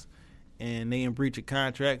 And they in breach of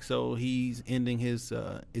contract, so he's ending his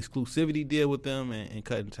exclusivity deal with them and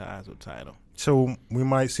cutting ties with Tidal. So we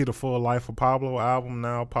might see the full Life of Pablo album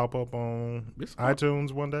now pop up on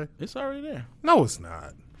iTunes one day? It's already there. No, it's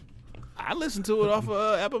not. I listen to it off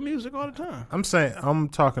of Apple Music all the time. I'm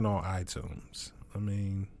talking on iTunes. I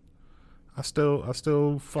mean, I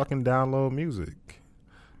still fucking download music.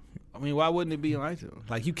 I mean, why wouldn't it be on iTunes?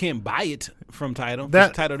 Like, you can't buy it from Tidal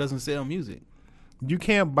because Tidal doesn't sell music. You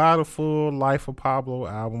can't buy the full Life of Pablo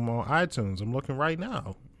album on iTunes. I'm looking right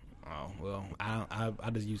now. Oh, well, I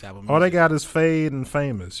just use Apple Music. All they got is Fade and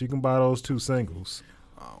Famous. You can buy those two singles.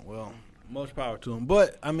 Oh, well, much power to him.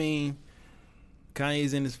 But, I mean,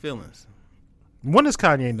 Kanye's in his feelings. When is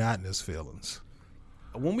Kanye not in his feelings?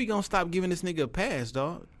 When we gonna stop giving this nigga a pass,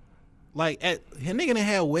 dog? Like, his nigga done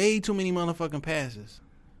had way too many motherfucking passes.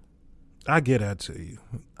 I get that to you.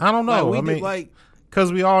 I don't know.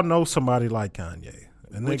 Because we all know somebody like Kanye.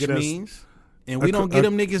 Which means, and we don't get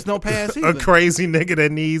them niggas no pass either. A crazy nigga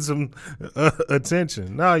that needs some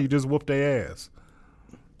attention. No, you just whoop their ass.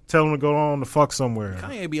 Tell them to go on to fuck somewhere.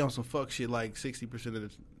 Kanye be on some fuck shit like 60% of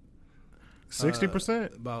the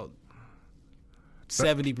 60%? About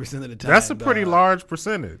 70% of the time. That's a pretty large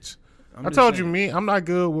percentage. I'm I'm not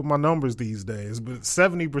good with my numbers these days, but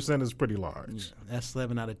 70% is pretty large. Yeah, that's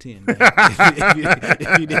 7 out of 10.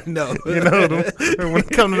 if you didn't know. You know, when it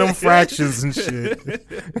comes to them fractions and shit,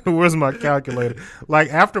 where's my calculator? Like,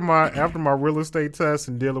 after my real estate test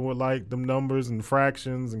and dealing with, like, them numbers and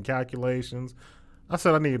fractions and calculations, I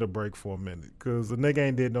said I needed a break for a minute because the nigga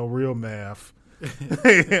ain't did no real math.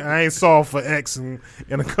 I ain't solved for X in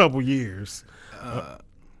a couple years.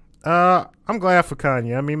 I'm glad for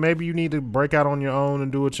Kanye. I mean, maybe you need to break out on your own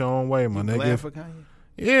and do it your own way, my nigga. Glad for Kanye?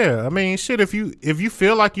 Yeah, I mean, shit. If you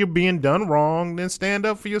feel like you're being done wrong, then stand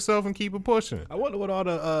up for yourself and keep it pushing. I wonder what all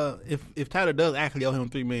the if Tidal does actually owe him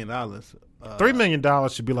 $3 million. $3 million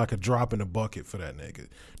should be like a drop in the bucket for that nigga.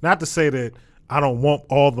 Not to say that I don't want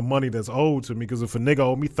all the money that's owed to me, because if a nigga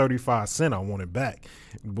owe me 35 cents, I want it back.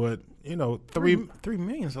 But you know, $3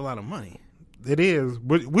 million is a lot of money. It is.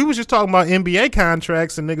 But we was just talking about NBA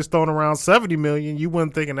contracts and niggas throwing around $70 million. You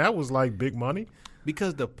wasn't thinking that was like big money.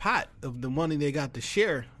 Because the pot of the money they got to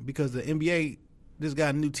share, because the NBA just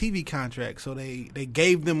got a new TV contract, so they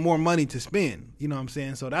gave them more money to spend. You know what I'm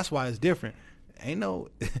saying? So that's why it's different. Ain't no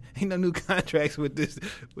new contracts with this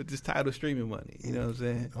Tidal streaming money. You know what I'm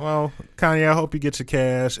saying? Well, Kanye, I hope you get your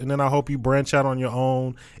cash, and then I hope you branch out on your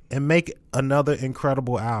own and make another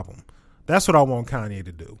incredible album. That's what I want Kanye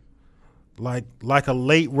to do. Like a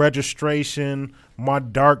late registration, my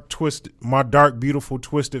dark beautiful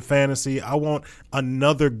twisted fantasy. I want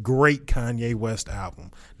another great Kanye West album,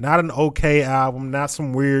 not an okay album, not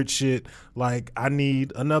some weird shit. Like, I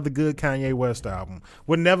need another good Kanye West album.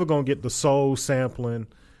 We're never gonna get the soul sampling,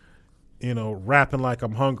 rapping like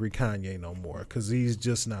I'm hungry Kanye no more, because he's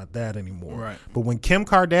just not that anymore. Right. But when Kim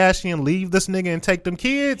Kardashian leave this nigga and take them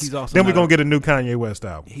kids, He's then we're gonna get a new Kanye West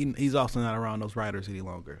album. He's also not around those writers any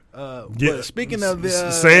longer. But speaking of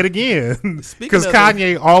the say it again, because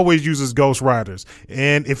Kanye always uses ghostwriters,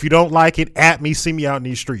 and if you don't like it, at me, see me out in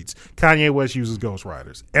these streets. Kanye West uses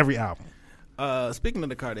ghostwriters every album. Speaking of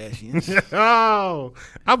the Kardashians, oh,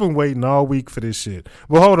 I've been waiting all week for this shit.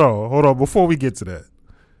 But hold on, before we get to that,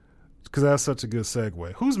 because that's such a good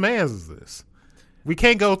segue. Whose man's is this? We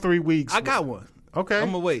can't go 3 weeks. I got one. Okay, I'm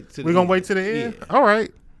gonna wait. We're gonna wait to the end. Yeah. All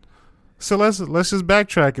right. So let's just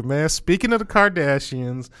backtrack it, man. Speaking of the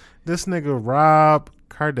Kardashians, this nigga Rob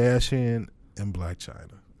Kardashian and Blac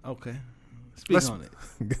Chyna. Okay, speak on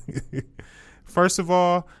it. First of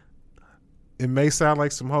all, it may sound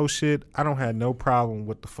like some whole shit. I don't have no problem with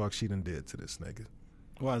what the fuck she done did to this nigga.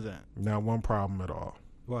 Why is that? Not one problem at all.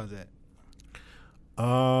 Why is that?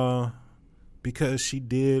 Because she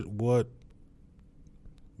did what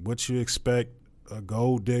you expect a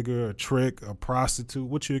gold digger, a trick, a prostitute,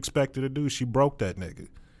 what you expect her to do. She broke that nigga.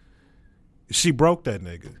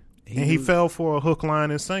 And he fell for a hook,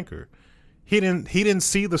 line, and sinker. He didn't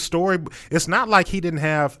see the story. It's not like he didn't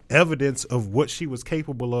have evidence of what she was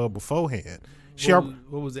capable of beforehand.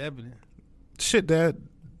 What was the evidence? Shit, that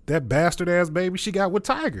bastard ass baby she got with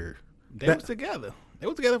Tiger. They was together. They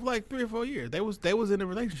was together for like 3 or 4 years. They was in a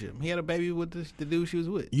relationship. He had a baby with the dude she was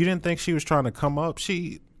with. You didn't think she was trying to come up?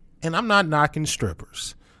 And I'm not knocking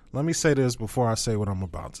strippers. Let me say this before I say what I'm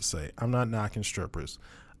about to say. I'm not knocking strippers.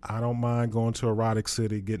 I don't mind going to Erotic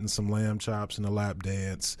City, getting some lamb chops and a lap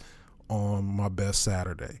dance on my best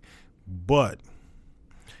Saturday. But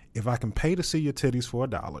if I can pay to see your titties for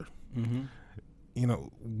 $1,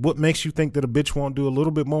 what makes you think that a bitch won't do a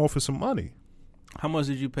little bit more for some money? How much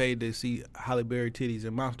did you pay to see Halle Berry titties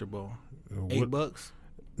in Monster Bowl? $8?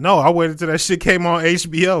 No, I waited till that shit came on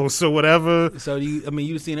HBO. So whatever. So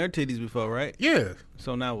you've seen her titties before, right? Yeah.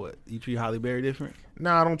 So now what? You treat Halle Berry different?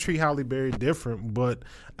 No, I don't treat Halle Berry different, but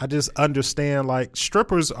I just understand, like,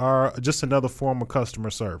 strippers are just another form of customer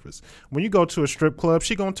service. When you go to a strip club,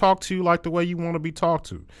 she gonna talk to you like the way you want to be talked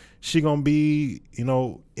to. She gonna be,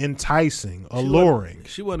 enticing, alluring.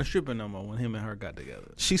 She wasn't a stripper no more when him and her got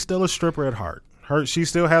together. She's still a stripper at heart. She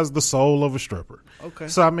still has the soul of a stripper. Okay.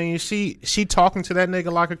 So she talking to that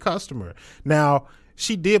nigga like a customer. Now,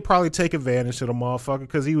 she did probably take advantage of the motherfucker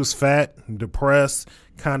because he was fat, depressed,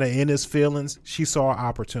 kind of in his feelings. She saw an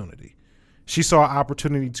opportunity. She saw an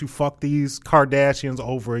opportunity to fuck these Kardashians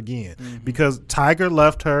over again because Tiger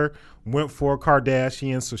left her, went for a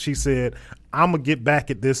Kardashian. So she said, I'm gonna get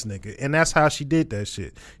back at this nigga, and that's how she did that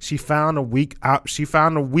shit. She found a weakness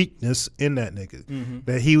in that nigga,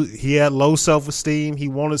 that he had low self-esteem. He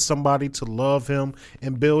wanted somebody to love him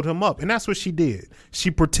and build him up, and that's what she did.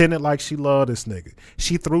 She pretended like she loved this nigga.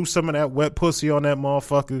 She threw some of that wet pussy on that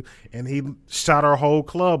motherfucker, and he shot her whole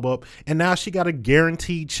club up. And now she got a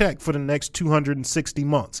guaranteed check for the next 260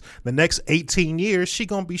 months. The next 18 years, she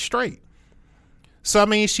gonna be straight. So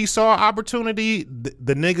she saw an opportunity.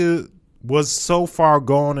 The nigga was so far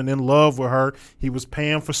gone and in love with her. He was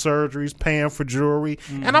paying for surgeries, paying for jewelry.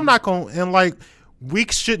 And I'm not going to, and like, we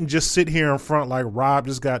shouldn't just sit here in front like Rob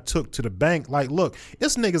just got took to the bank. Like, look,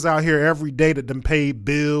 it's niggas out here every day that done paid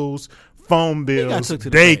bills, phone bills,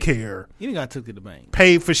 daycare. You didn't got took to the bank.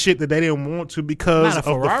 Paid for shit that they didn't want to because of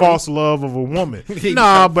the false love of a woman.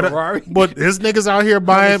 Nah, but his niggas out here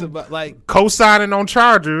buying, co-signing on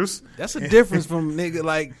Chargers. That's a difference from nigga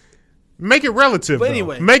like. Make it relative. But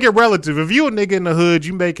anyway, make it relative. If you a nigga in the hood,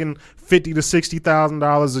 you making $50,000 to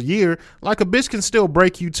 $60,000 a year. Like, a bitch can still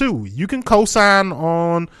break you too. You can co-sign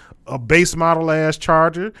on a base model ass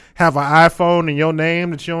Charger, have an iPhone in your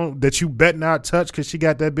name that you bet not touch because she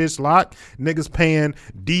got that bitch locked. Niggas paying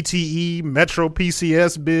DTE, Metro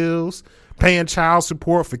PCS bills, paying child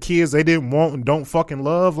support for kids they didn't want and don't fucking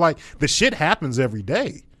love. Like, the shit happens every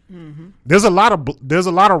day. There's a lot of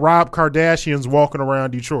Rob Kardashians walking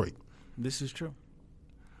around Detroit. This is true.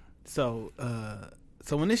 So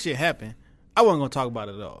when this shit happened, I wasn't gonna talk about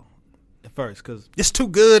it at all. at first because It's too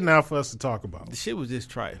good now for us to talk about. the shit was just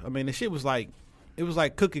trite. I mean, the shit was like, it was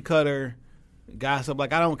like cookie cutter gossip.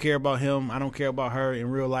 Like, I don't care about him. I don't care about her in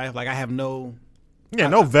real life. Like, I have no,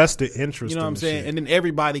 No vested interest. you know what in I'm the saying? shit. And then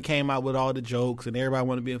everybody came out with all the jokes, and everybody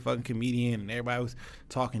wanted to be a fucking comedian, and everybody was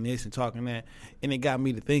talking this and talking that. And it got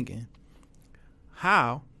me to thinking,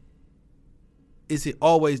 how is it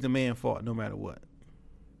always the man's fault no matter what?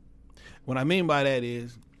 What I mean by that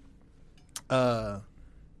is,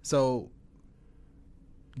 so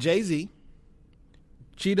Jay-Z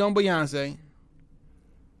cheated on Beyonce.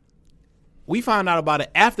 We found out about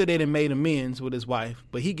it after they done made amends with his wife,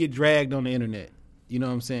 but he get dragged on the internet. You know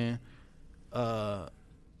what I'm saying? But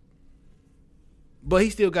he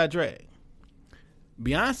still got dragged.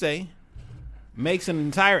 Beyonce makes an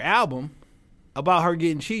entire album about her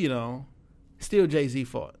getting cheated on. Still Jay-Z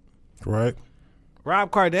fault. Right.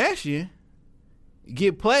 Rob Kardashian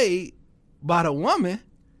get played by the woman,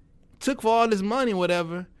 took for all this money,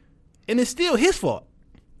 whatever, and it's still his fault.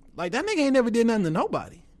 Like, that nigga ain't never did nothing to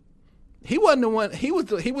nobody. He wasn't the one. He was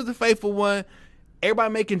the faithful one.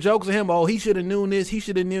 Everybody making jokes of him. Oh, he should have known this. He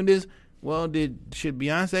should have known this. Well, should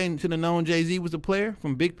Beyonce should have known Jay-Z was the player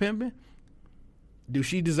from Big Pimpin'? Do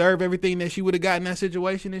she deserve everything that she would have gotten in that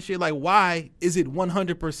situation and shit? Like, why is it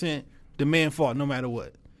 100% the man's fault no matter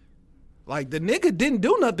what? Like, the nigga didn't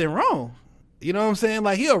do nothing wrong. You know what I'm saying?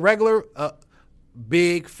 Like, he a regular,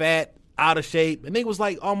 big, fat, out of shape. The nigga was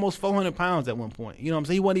like almost 400 pounds at one point. You know what I'm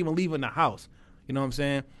saying? He wasn't even leaving the house. You know what I'm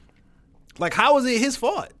saying? Like, how is it his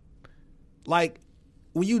fault? Like,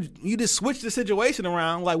 when you just switch the situation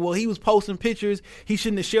around, like, well, he was posting pictures, he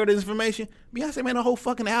shouldn't have shared this information. Beyonce made a whole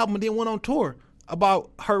fucking album and then went on tour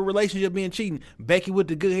about her relationship being cheating. Becky with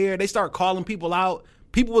the good hair, they start calling people out.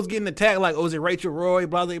 People was getting attacked like, oh, is it Rachel Roy,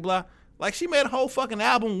 blah, blah, blah. Like, she made a whole fucking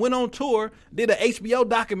album, went on tour, did an HBO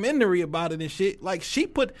documentary about it and shit. Like,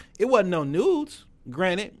 it wasn't no nudes,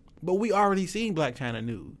 granted, but we already seen Blac Chyna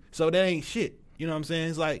nude. So that ain't shit. You know what I'm saying?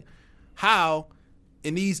 It's like, how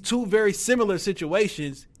in these two very similar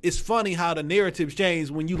situations, it's funny how the narratives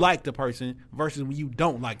change when you like the person versus when you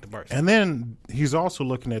don't like the person. And then he's also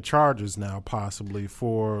looking at charges now, possibly,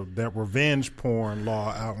 for that revenge porn law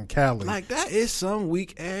out in Cali. Like, that is some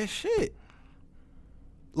weak ass shit.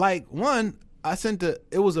 Like, one,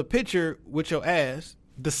 it was a picture with your ass,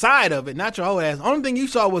 the side of it, not your whole ass. Only thing you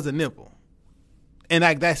saw was a nipple. And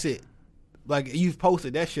like, that's it. Like, you've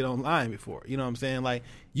posted that shit online before. You know what I'm saying? Like,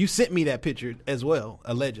 you sent me that picture as well,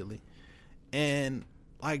 allegedly. And,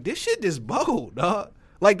 like, this shit just bold, dog.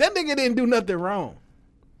 Like, that nigga didn't do nothing wrong.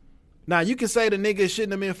 Now, you can say the nigga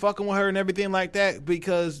shouldn't have been fucking with her and everything like that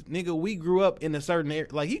because, nigga, we grew up in a certain area.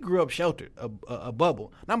 Like, he grew up sheltered, a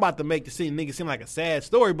bubble. And I'm about to make the nigga seem like a sad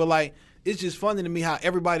story, but, like, it's just funny to me how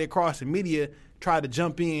everybody across the media tried to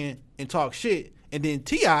jump in and talk shit. And then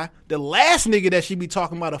T.I., the last nigga that she be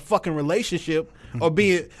talking about a fucking relationship or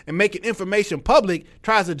being and making information public,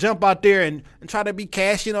 tries to jump out there and try to be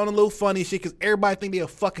cashing on a little funny shit because everybody think they a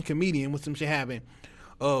fucking comedian with some shit happening.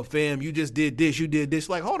 Oh, fam, you just did this, you did this.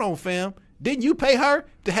 Like, hold on, fam. Didn't you pay her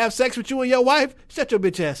to have sex with you and your wife? Shut your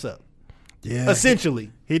bitch ass up. Yeah.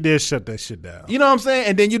 Essentially. He did shut that shit down. You know what I'm saying?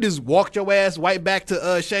 And then you just walked your ass right back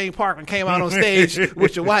to Shane Park and came out on stage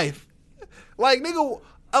with your wife. Like, nigga,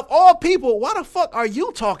 of all people, why the fuck are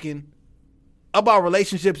you talking about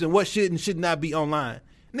relationships and what should and should not be online?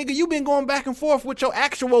 Nigga, you been going back and forth with your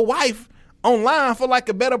actual wife online for like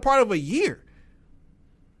a better part of a year.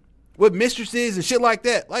 With mistresses and shit like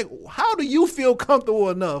that. Like, how do you feel comfortable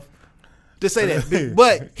enough to say that?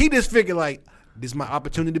 But he just figured like, this is my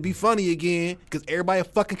opportunity to be funny again because everybody a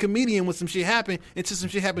fucking comedian when some shit happen until some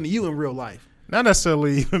shit happen to you in real life. Not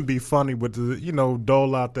necessarily even be funny, but to,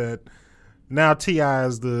 dole out that now T.I.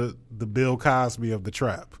 is the Bill Cosby of the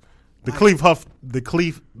trap.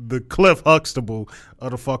 The Cliff Huxtable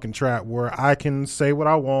of the fucking trap, where I can say what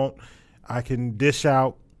I want, I can dish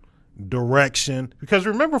out direction. Because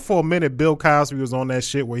remember, for a minute, Bill Cosby was on that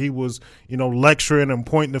shit where he was, lecturing and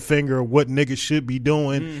pointing the finger at what niggas should be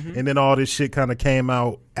doing, and then all this shit kind of came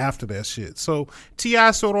out after that shit. So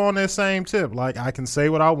T.I. sort of on that same tip. Like, I can say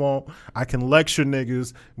what I want, I can lecture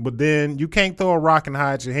niggas, but then you can't throw a rock and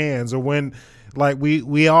hide your hands. Or when, like,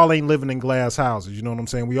 we all ain't living in glass houses, you know what I'm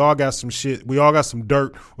saying? We all got some shit, we all got some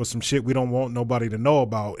dirt or some shit we don't want nobody to know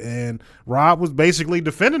about. And Rob was basically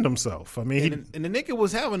defending himself. I mean, and the nigga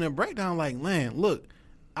was having a breakdown like, man, look,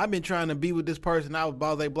 I've been trying to be with this person, I was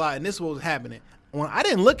blah, blah, blah, and this was happening. When I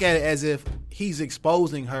didn't look at it as if he's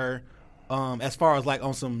exposing her as far as like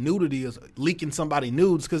on some nudity or leaking somebody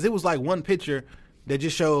nudes, because it was like one picture that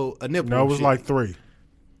just showed a nipple. No, it was like three.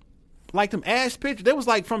 Like them ass pictures, they was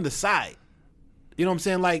like from the side. You know what I'm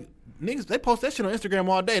saying? Like niggas, they post that shit on Instagram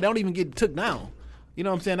all day. They don't even get took down. You know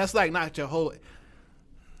what I'm saying? That's like not your whole.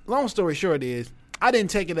 Long story short is, I didn't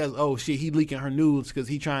take it as, oh shit, he leaking her nudes because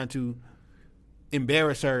he trying to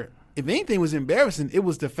embarrass her. If anything was embarrassing, it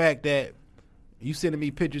was the fact that you sending me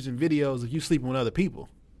pictures and videos of you sleeping with other people.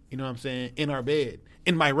 You know what I'm saying? In our bed,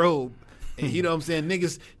 in my robe. And you know what I'm saying?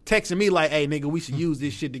 Niggas texting me like, hey, nigga, we should use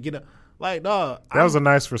this shit to get up. Like, dog. That was a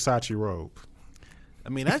nice Versace robe. I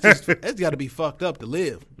mean, that's got to be fucked up to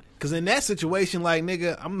live. Because in that situation, like,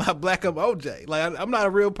 nigga, I'm not Black Up OJ. Like, I'm not a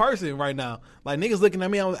real person right now. Like, niggas looking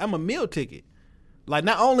at me, I'm a meal ticket. Like,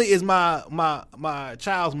 not only is my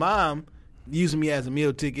child's mom using me as a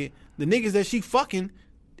meal ticket, the niggas that she fucking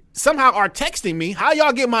somehow are texting me. How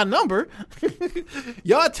y'all get my number?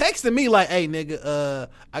 Y'all texting me like, hey, nigga,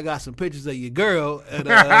 I got some pictures of your girl, and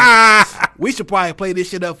we should probably play this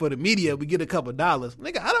shit up for the media. We get a couple dollars.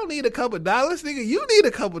 Nigga, I don't need a couple dollars. Nigga, you need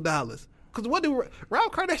a couple dollars. Because what do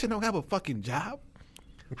Rob Kardashian don't have a fucking job?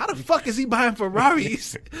 How the fuck is he buying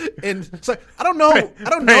Ferraris? And so I don't know.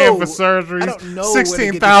 Paying for surgery. I don't know.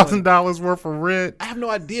 $16,000 worth of rent. I have no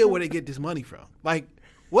idea where they get this money from. Like,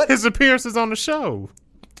 what? His appearances on the show.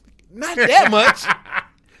 Not that much.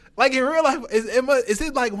 Like in real life, is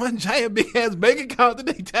it like one giant big ass bank account that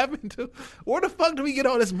they tap into? Where the fuck do we get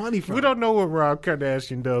all this money from? We don't know what Rob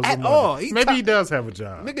Kardashian does at with all. Maybe he does have a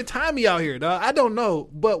job. Nigga, tie me out here, dog. I don't know.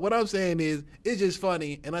 But what I'm saying is, it's just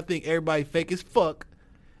funny, and I think everybody fake as fuck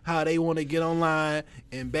how they want to get online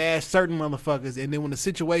and bash certain motherfuckers, and then when the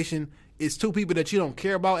situation is two people that you don't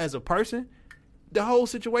care about as a person, the whole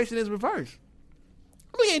situation is reversed.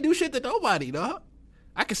 We ain't do shit to nobody, dog.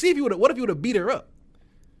 I can see if you would. What if you would have beat her up?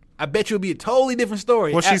 I bet you it'd be a totally different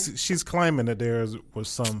story. Well, she's claiming that there was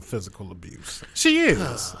some physical abuse. She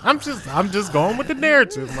is. I'm just going with the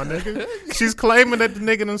narrative, my nigga. She's claiming that the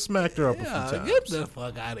nigga done smacked her up a few times. Get the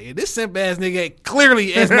fuck out of here. This simp ass nigga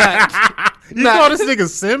clearly is not. You call this nigga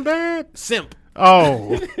Sinbad? Simp.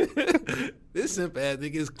 Oh. This simp ass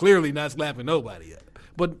nigga is clearly not slapping nobody yet.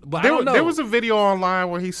 But I don't know. There was a video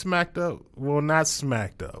online where he smacked up. Well, not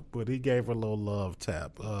smacked up, but he gave her a little love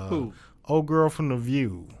tap. Who? Old girl from The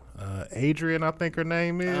View. Adrian, I think her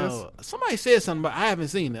name is. Somebody said something, but I haven't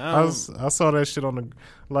seen it. I saw that shit on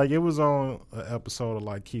it was on an episode of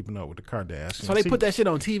like Keeping Up with the Kardashians. So they put that shit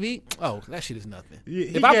on TV? Oh, that shit is nothing. He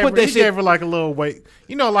gave her like a little weight.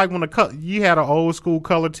 You know, like when you had an old school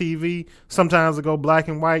color TV, sometimes it go black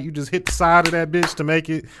and white. You just hit the side of that bitch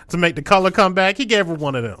to make the color come back. He gave her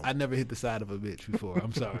one of them. I never hit the side of a bitch before.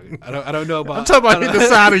 I'm sorry. I don't know about. I'm talking about hit the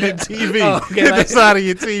side of your TV. Oh, okay, hit the side of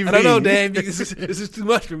your TV. I don't know, damn. This is too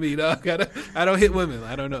much for me, dog. I don't hit women.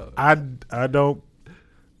 I don't know. I don't.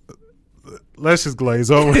 Let's just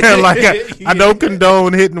glaze over that. Like I don't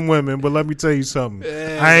condone hitting women, but let me tell you something.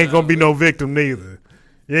 I ain't gonna be no victim neither.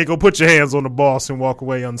 You ain't gonna put your hands on the boss and walk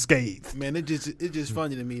away unscathed. Man, it's just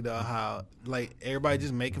funny to me though how like everybody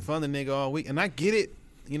just making fun of the nigga all week, and I get it.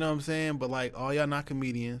 You know what I'm saying? But like all y'all not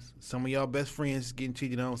comedians. Some of y'all best friends getting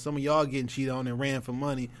cheated on. Some of y'all getting cheated on and ran for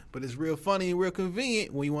money. But it's real funny and real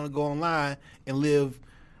convenient when you want to go online and live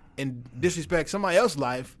and disrespect somebody else's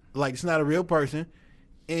life like it's not a real person.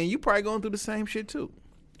 And you probably going through the same shit too.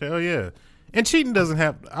 Hell yeah. And cheating doesn't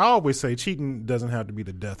have. I always say cheating doesn't have to be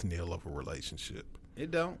the death knell of a relationship.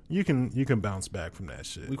 It don't. You can bounce back from that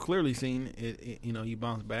shit. We've clearly seen it. You know, you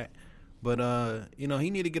bounce back, but you know, he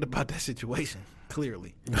need to get about that situation.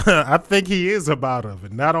 Clearly, I think he is about of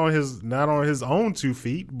it. Not on his own 2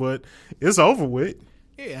 feet, but it's over with.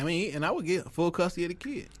 Yeah, I mean, and I would get full custody of the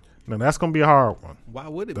kid. Now that's gonna be a hard one. Why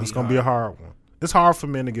would it? That's gonna be a hard one. It's hard for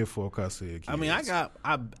men to get full custody of kids. I mean,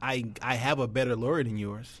 I have a better lawyer than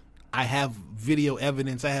yours. I have video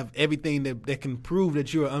evidence. I have everything that can prove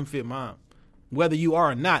that you're an unfit mom. Whether you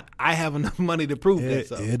are or not, I have enough money to prove that.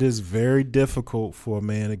 So. It is very difficult for a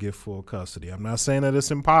man to get full custody. I'm not saying that it's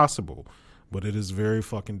impossible, but it is very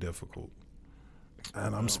fucking difficult.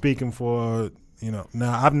 And I'm speaking for,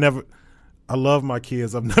 now I love my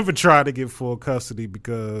kids. I've never tried to get full custody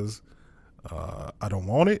because I don't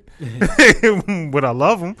want it, but I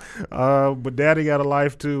love them. But daddy got a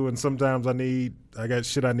life too, and sometimes I got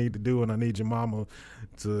shit I need to do, and I need your mama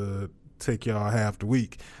to take y'all half the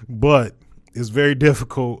week. But it's very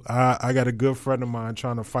difficult. I got a good friend of mine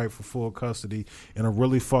trying to fight for full custody in a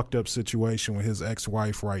really fucked up situation with his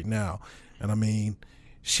ex-wife right now. And I mean,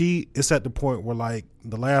 it's at the point where like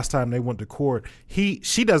the last time they went to court,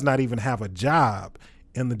 she does not even have a job,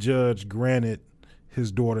 and the judge granted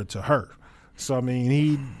his daughter to her. So I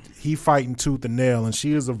mean, he fighting tooth and nail, and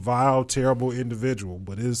she is a vile, terrible individual.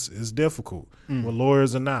 But it's difficult with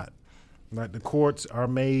lawyers or not. Like the courts are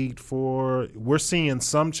made for. We're seeing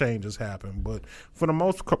some changes happen, but for the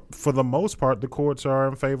most part, the courts are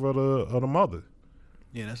in favor of the mother.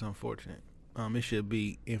 Yeah, that's unfortunate. It should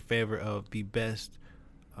be in favor of the best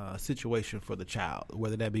situation for the child,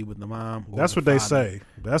 whether that be with the mom or That's the what they father. say.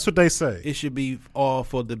 That's what they say. It should be all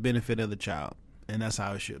for the benefit of the child, and that's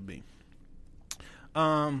how it should be.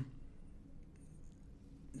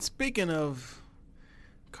 Speaking of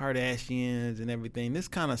Kardashians and everything, this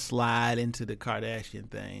kind of slide into the Kardashian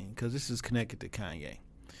thing because this is connected to Kanye.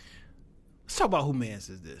 Let's talk about who mans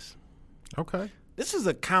is this. Okay. This is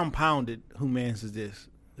a compounded who mans is this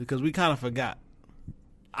because we kind of forgot.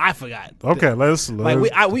 I forgot. Okay, let's Like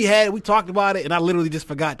we talked about it and I literally just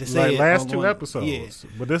forgot to say like it. last on 2 one. episodes. Yeah.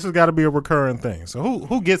 But this has got to be a recurring thing. So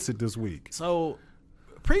who gets it this week? So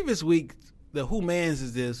previous week, the who mans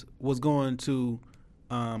is this was going to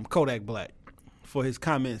Kodak Black for his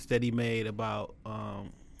comments that he made about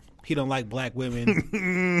he don't like black women,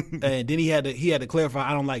 and then he had to clarify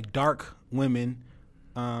I don't like dark women,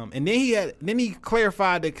 and then he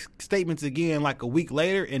clarified the statements again like a week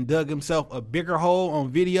later and dug himself a bigger hole on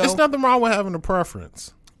video. There's nothing wrong with having a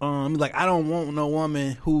preference. Like I don't want no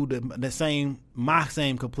woman who my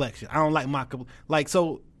same complexion. I don't like like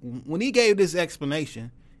so when he gave this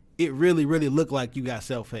explanation, it really looked like you got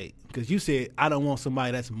self-hate because you said I don't want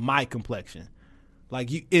somebody that's my complexion. Like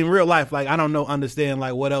you in real life, like I don't understand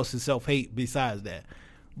like what else is self-hate besides that.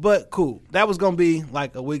 But cool. That was gonna be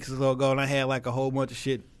like a week or so ago, and I had like a whole bunch of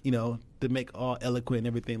shit, to make all eloquent and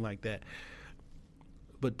everything like that.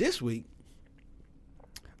 But this week,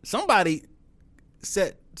 somebody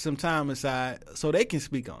set some time aside so they can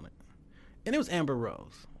speak on it. And it was Amber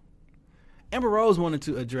Rose. Amber Rose wanted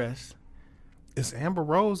to address. Is Amber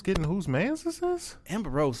Rose getting whose mans is this? Amber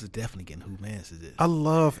Rose is definitely getting who mans is this. I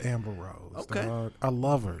love Amber Rose. Okay. Dog. I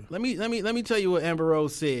love her. Let me tell you what Amber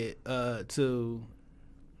Rose said to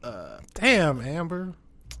Damn, Amber.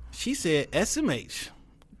 She said, SMH,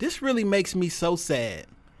 this really makes me so sad.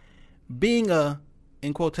 Being a,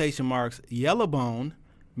 in quotation marks, yellow bone,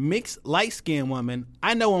 mixed light-skinned woman,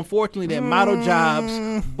 I know unfortunately that model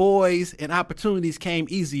jobs, boys, and opportunities came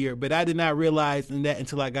easier, but I did not realize that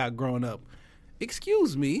until I got grown up.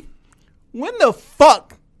 Excuse me, when the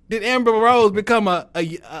fuck did Amber Rose become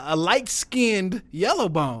a light-skinned yellow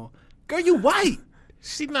bone? Girl, you white.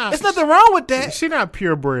 She not. There's nothing wrong with that. She not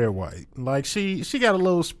purebred white. Like she got a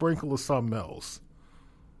little sprinkle of something else.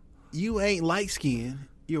 You ain't light-skinned.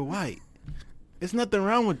 You're white. There's nothing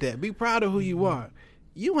wrong with that. Be proud of who you are.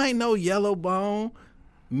 You ain't no yellow bone,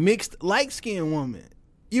 mixed light-skinned woman.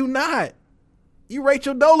 You not. You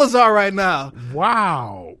Rachel Dolezal right now.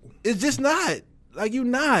 Wow. It's just not. Like, you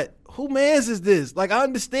not. Who mans is this? Like, I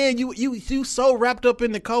understand you so wrapped up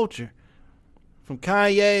in the culture. From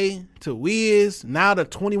Kanye to Wiz, now to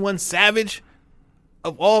 21 Savage,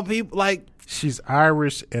 of all people. Like, she's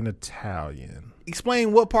Irish and Italian.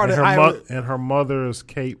 Explain what part and of her Irish. And her mother is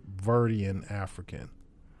Cape Verdean African.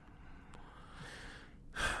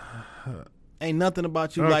 Ain't nothing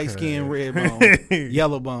about you Okay. light skin, red bone,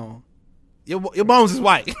 yellow bone. Your bones is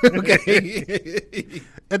white. Okay.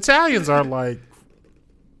 Italians are like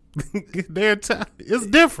it's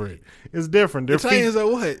different. It's different. Italians are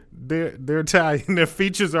what? They're Italian. Their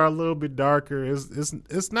features are a little bit darker.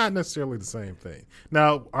 It's not necessarily the same thing.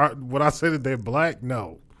 Now, would I say that they're black?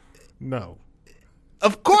 No.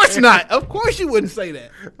 Of course not. Of course you wouldn't say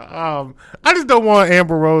that. I just don't want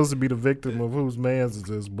Amber Rose to be the victim of whose man's is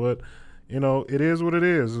this, but it is what it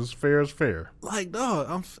is. It's fair as fair. Like, dog,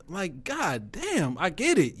 I'm like, God damn, I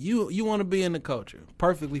get it. You want to be in the culture,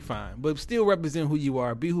 perfectly fine, but still represent who you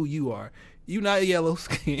are. Be who you are. You not a yellow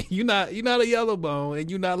skin. You not a yellow bone, and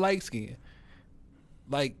you not light skin.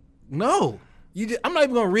 Like, no, I'm not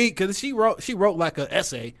even gonna read because she wrote like an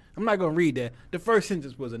essay. I'm not gonna read that. The first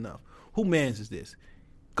sentence was enough. Who mans is this?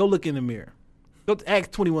 Go look in the mirror. Go ask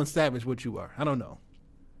 21 Savage what you are. I don't know.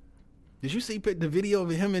 Did you see the video of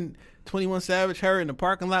him and 21 Savage, her in the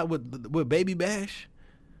parking lot with Baby Bash?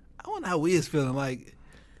 I wonder how Wiz feeling. Like,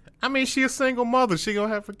 I mean, she a single mother. She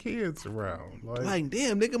gonna have her kids around. Like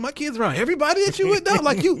damn, nigga, my kids around everybody that you with, though.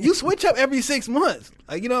 Like, you switch up every 6 months.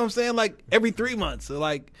 Like, you know what I'm saying? Like, every 3 months. So,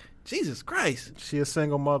 like, Jesus Christ. She a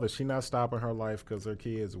single mother. She not stopping her life because her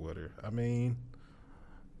kids with her. I mean,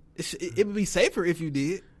 it would be safer if you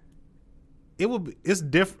did. It's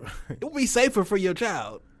different. It would be safer for your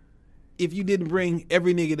child if you didn't bring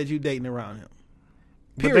every nigga that you dating around him.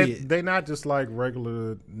 Period. But they not just like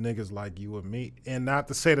regular niggas like you and me. And not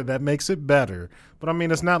to say that makes it better. But I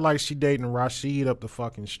mean, it's not like she dating Rashid up the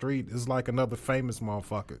fucking street. It's like another famous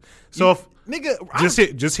motherfucker. So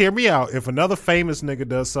just hear me out. If another famous nigga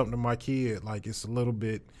does something to my kid, like it's a little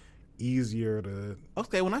bit easier to.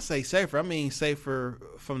 Okay, when I say safer, I mean safer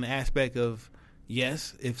from the aspect of,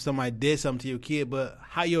 yes, if somebody did something to your kid, but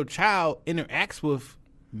how your child interacts with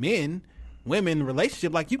men, women,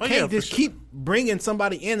 relationship. Like, you can't just keep bringing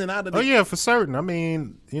somebody in and out of the... Oh, yeah, for certain. I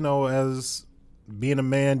mean, as being a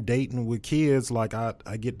man dating with kids, like, I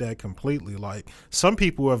get that completely. Like, some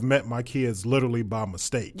people have met my kids literally by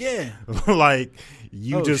mistake. Yeah. Like,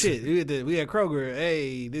 shit. We had Kroger.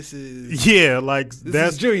 Hey, this is... Yeah, like,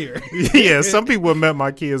 that's Junior. Yeah, some people have met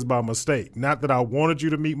my kids by mistake. Not that I wanted you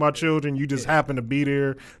to meet my children. You just happened to be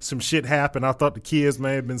there. Some shit happened. I thought the kids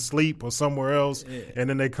may have been asleep or somewhere else, and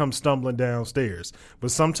then they come stumbling downstairs.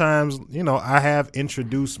 But sometimes, I have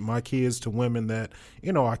introduced my kids to women that,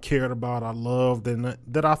 I cared about, I loved, and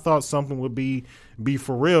that I thought something would be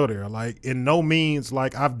for real there. Like, in no means,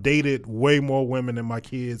 like, I've dated way more women than my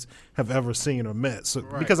kids have ever seen or met. So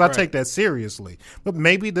because I take that seriously. But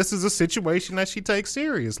maybe this is a situation that she takes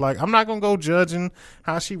serious. Like, I'm not going to go judging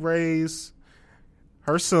how she raised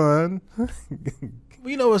her son.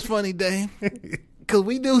 You know what's funny, Dame? Because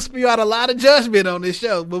we do spew out a lot of judgment on this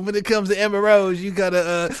show, but when it comes to Amber Rose, you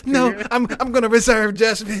gotta I'm gonna reserve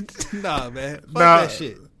judgment. Nah, man, fuck that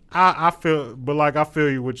shit. I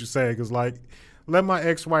feel you what you're saying, because, like, let my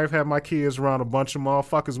ex-wife have my kids around a bunch of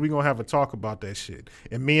motherfuckers. We gonna have a talk about that shit.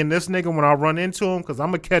 And me and this nigga, when I run into him, because I'm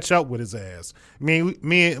gonna catch up with his ass. Me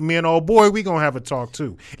and old boy, we gonna have a talk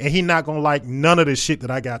too. And he not gonna like none of the shit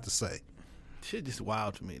that I got to say. Shit just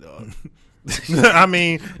wild to me, dog. I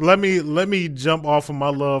mean, let me jump off of my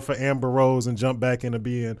love for Amber Rose and jump back into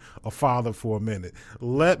being a father for a minute.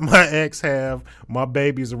 Let my ex have my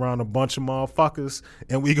babies around a bunch of motherfuckers,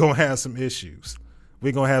 and we gonna have some issues.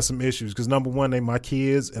 We're going to have some issues because, number one, they my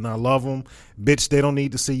kids and I love them. Bitch, they don't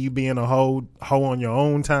need to see you being a hoe on your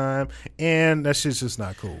own time. And that shit's just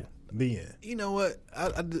not cool. The end. You know what?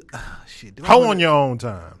 Shit. Hoe on your own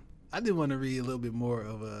time. I did want to read a little bit more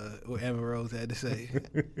of what Amber Rose had to say.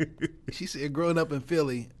 She said, growing up in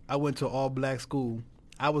Philly, I went to an all-black school.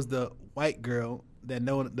 I was the white girl that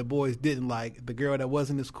the boys didn't like, the girl that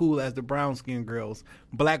wasn't as cool as the brown-skinned girls.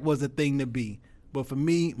 Black was the thing to be. But for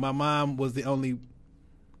me, my mom was the only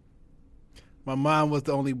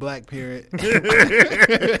black parent.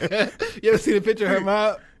 You ever seen a picture of her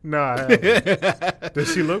mom? No, I haven't.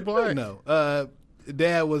 Does she look black? No.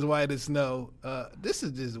 Dad was white as snow. This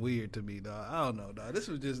is just weird to me, dog. I don't know, dog. This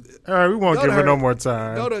was just... All right, we won't give her no more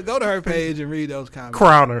time. Go to her page and read those comments.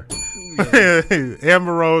 Crown her. Yeah.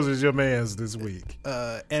 Amber Rose is your man's this week.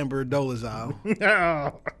 Amber Dolezal.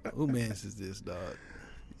 Who man's is this, dog?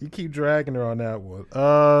 You keep dragging her on that one.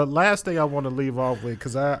 Last thing I want to leave off with,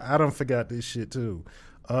 because I done forgot this shit too.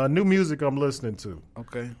 New music I'm listening to.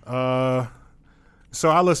 Okay. So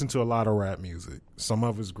I listen to a lot of rap music. Some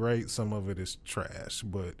of it's great, some of it is trash.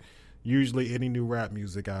 But usually any new rap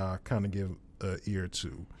music I kind of give an ear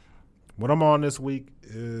to. What I'm on this week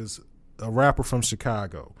is a rapper from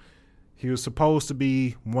Chicago. He was supposed to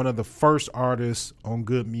be one of the first artists on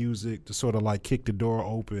Good Music to sort of like kick the door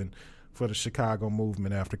open for the Chicago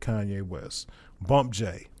movement after Kanye West. Bump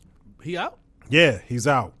J. He out? Yeah, he's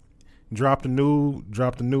out. Dropped a new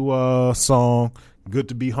song, Good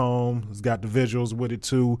to Be Home. He's got the visuals with it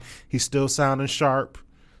too. He's still sounding sharp,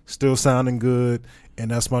 still sounding good,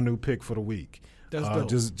 and that's my new pick for the week. That's dope.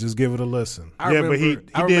 Just give it a listen. But he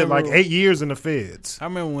did like 8 years in the feds. I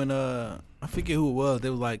remember when I forget who it was. They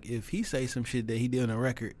was like, if he say some shit that he did on a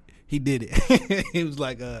record, he did it. He was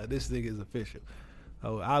like, this nigga is official.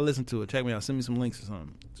 Oh, I'll listen to it. Check me out. Send me some links or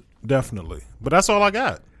something. Definitely. But that's all I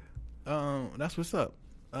got. That's what's up.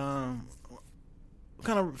 What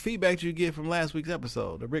kind of feedback did you get from last week's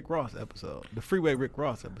episode, the Rick Ross episode, the Freeway Rick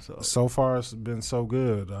Ross episode? So far, it's been so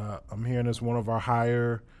good. I'm hearing it's one of our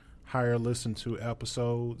higher listened to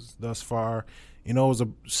episodes thus far. It was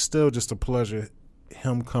still just a pleasure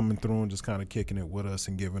him coming through and just kind of kicking it with us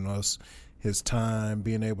and giving us his time,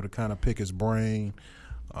 being able to kind of pick his brain.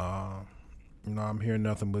 I'm hearing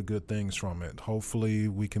nothing but good things from it. Hopefully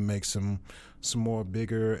we can make some more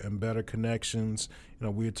bigger and better connections.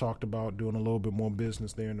 We had talked about doing a little bit more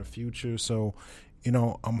business there in the future. So,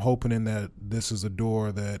 I'm hoping in that this is a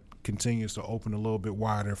door that continues to open a little bit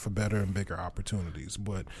wider for better and bigger opportunities.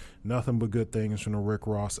 But nothing but good things from the Rick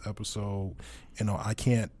Ross episode. I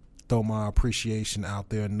can't throw my appreciation out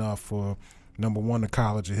there enough for number one, the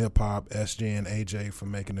College of Hip Hop, SJ and AJ, for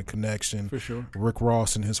making the connection. For sure. Rick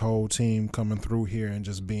Ross and his whole team coming through here and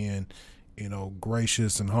just being,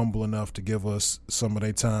 gracious and humble enough to give us some of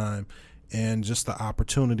their time and just the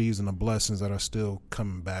opportunities and the blessings that are still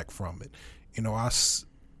coming back from it.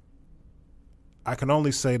 I can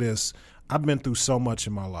only say this. I've been through so much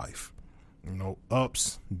in my life.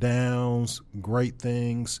 Ups, downs, great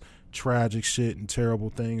things, tragic shit and terrible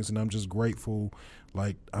things, and I'm just grateful.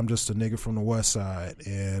 Like, I'm just a nigga from the West Side,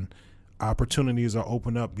 and opportunities are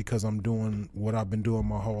open up because I'm doing what I've been doing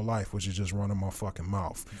my whole life, which is just running my fucking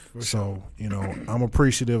mouth. So, you know, I'm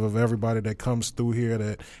appreciative of everybody that comes through here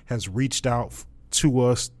that has reached out to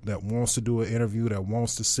us, that wants to do an interview, that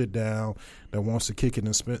wants to sit down, that wants to kick it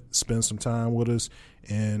and spend some time with us.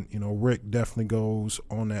 And, you know, Rick definitely goes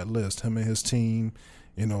on that list. Him and his team,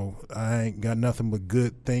 you know, I ain't got nothing but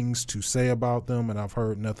good things to say about them, and I've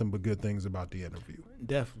heard nothing but good things about the interview.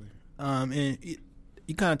 Definitely. And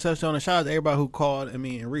you kind of touched on it. Shout out to everybody who called, and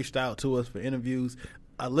reached out to us for interviews.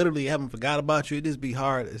 I literally haven't forgot about you. It just be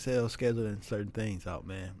hard as hell scheduling certain things out,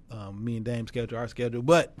 man. Me and Dame schedule our schedule,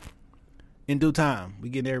 but in due time, we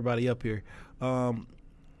getting everybody up here.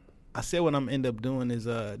 I said what I'm end up doing is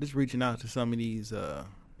just reaching out to some of these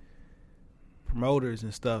promoters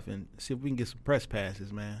and stuff and see if we can get some press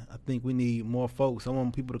passes, man. I think we need more folks. I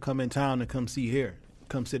want people to come in town and come see here,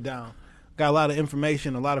 come sit down. Got a lot of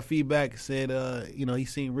information, a lot of feedback. Said, you know, he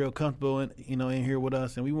seemed real comfortable, in here with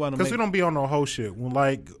us, and we want to because we don't be on no whole shit. When,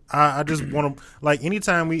 like, I just want to, like,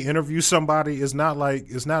 anytime we interview somebody, it's not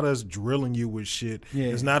us drilling you with shit. Yeah.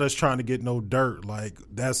 It's not us trying to get no dirt. Like,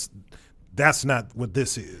 that's not what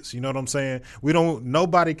this is. You know what I'm saying?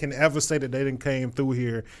 Nobody can ever say that they didn't came through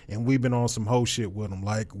here and we've been on some whole shit with them.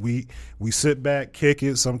 Like, we sit back, kick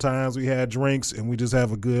it. Sometimes we had drinks and we just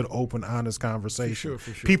have a good, open, honest conversation.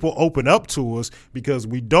 For sure. People open up to us because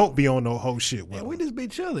we don't be on no whole shit with them. We just be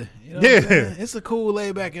chilling. You know what I'm saying? It's a cool,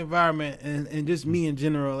 laid back environment, and just me in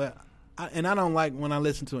general. I don't like when I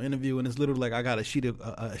listen to an interview and it's literally like I got a sheet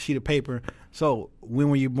of paper. So, when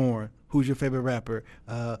were you born? Who's your favorite rapper?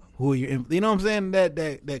 Who are you know what I'm saying?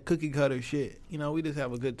 That cookie cutter shit. You know, we just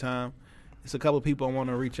have a good time. It's a couple of people I want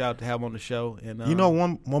to reach out to have on the show. And you know,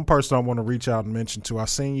 one person I want to reach out and mention to. I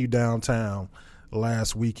seen you downtown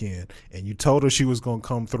last weekend, and you told her she was going to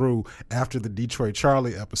come through after the Detroit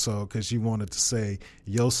Charlie episode because you wanted to say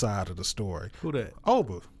your side of the story. Who that?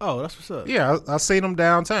 Oba. Oh, that's what's up. Yeah, I seen him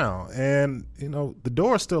downtown, and you know the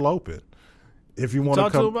door's still open. If you want to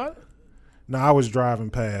talk come to him about it. No, I was driving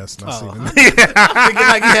past and I seen him. I'm thinking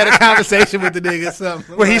like you had a conversation with the nigga or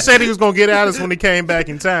something. Well, he said he was going to get at us when he came back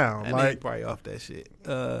in town. That like, probably off that shit.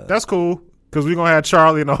 That's cool because we're going to have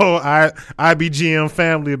Charlie and the whole IBGM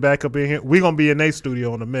family back up in here. We're going to be in their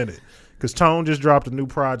studio in a minute because Tone just dropped a new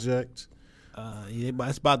project. Yeah,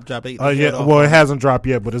 it's about to drop. It hasn't dropped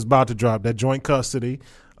yet, but it's about to drop. That Joint Custody.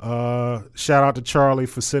 Shout out to Charlie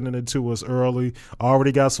for sending it to us early.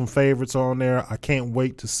 Already got some favorites on there. I can't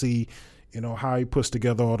wait to see how he puts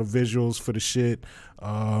together all the visuals for the shit.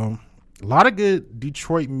 A lot of good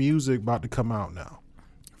Detroit music about to come out now.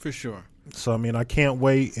 For sure. So, I mean, I can't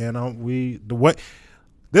wait. And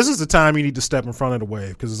this is the time you need to step in front of the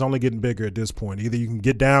wave because it's only getting bigger at this point. Either you can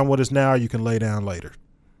get down with us now or you can lay down later.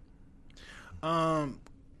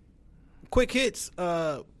 Quick hits.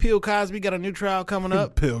 Bill Cosby got a new trial coming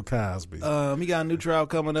up. Bill Cosby. He got a new trial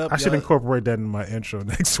coming up. I should incorporate that in my intro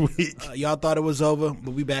next week. Y'all thought it was over,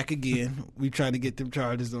 but we back again. We trying to get them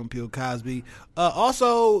charges on Bill Cosby.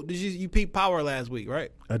 Also, did you peep Power last week,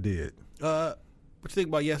 right? I did. What you think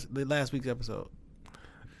about last week's episode?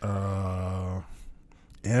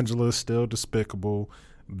 Angela's still despicable.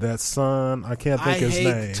 That son, I can't think his name.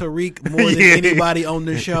 I hate Tariq more than anybody on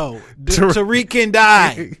the show. Tariq can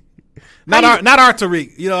die. Not our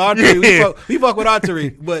Tariq. You know, our Tariq, we fuck with our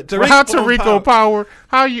Tariq. But Tariq how Tariq on Power?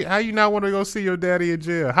 How you not want to go see your daddy in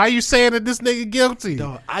jail? How you saying that this nigga guilty?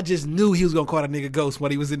 Dog, I just knew he was gonna call that nigga Ghost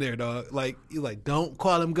when he was in there, dog. Like, he was like, don't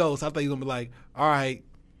call him Ghost. I thought he was gonna be like, all right,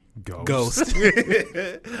 Ghost.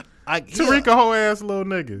 Tariq a whole ass little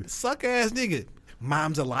nigga. Suck ass nigga.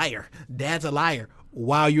 Mom's a liar. Dad's a liar.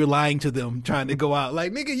 While you're lying to them, trying to go out,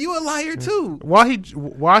 like, nigga, you a liar too. While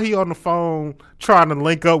he on the phone trying to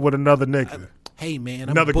link up with another nigga. Hey man,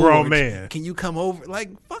 I'm another bored. Grown man. Can you come over?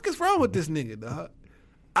 Like, fuck is wrong with this nigga, dog?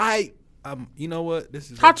 You know what?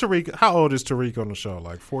 This is how old is Tariq on the show?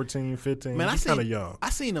 Like 14, 15? Man, he's kind of young.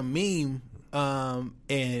 I seen a meme, and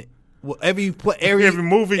every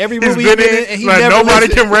movie he's been in, and he like never nobody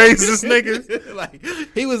listened. can raise this nigga. Like,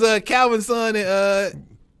 he was Calvin's son in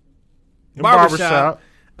Barbershop.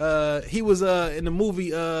 He was in the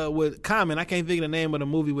movie with Common. I can't think of the name of the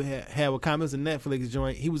movie we had with Common. It was a Netflix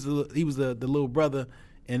joint. He was the little brother,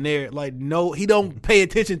 and they're like, no, he don't pay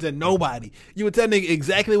attention to nobody. You would tell nigga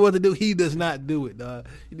exactly what to do. He does not do it.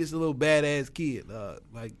 He just a little badass kid.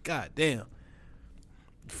 Like, god damn.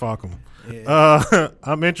 Fuck him. Yeah.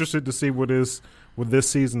 I'm interested to see what this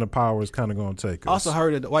season of Power is kind of going to take us. Also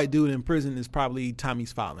heard that the white dude in prison is probably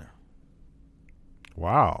Tommy's father.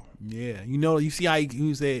 Wow. Yeah, you see how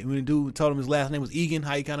he said when the dude told him his last name was Egan,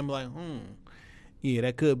 how he kind of like, yeah,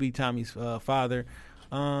 that could be Tommy's father.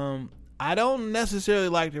 I don't necessarily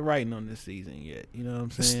like the writing on this season yet. You know what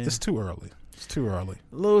I'm saying? It's too early. It's too early.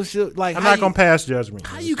 Little shit, like I'm not gonna pass judgment.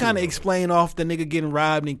 How you kind of explain off the nigga getting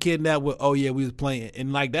robbed and kidnapped with, oh yeah, we was playing,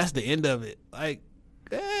 and like that's the end of it. Like,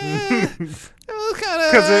 it was kind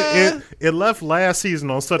of because it left last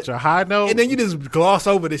season on such a high note, and then you just gloss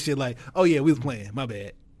over this shit like, oh yeah, we was playing. My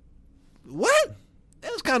bad. What?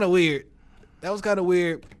 That was kind of weird. I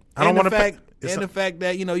don't want to. And the fact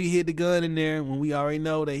that, you hid the gun in there when we already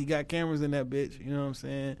know that he got cameras in that bitch. You know what I'm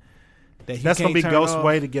saying? That's going to be Ghost's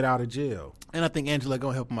way to get out of jail. And I think Angela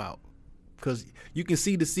going to help him out. Because you can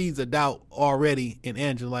see the seeds of doubt already in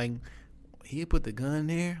Angela. Like, he put the gun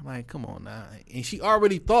there? Like, come on now. And she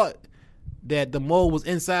already thought that the mole was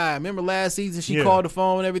inside. Remember last season she called the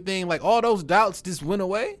phone and everything? Like, all those doubts just went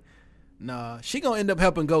away? Nah, she gonna end up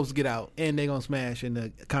helping Ghost get out, and they gonna smash in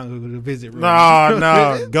the visit room.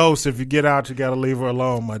 Nah, Ghost. If you get out, you gotta leave her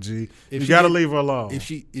alone, my G. You gotta leave her alone. If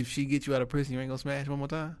she gets you out of prison, you ain't gonna smash one more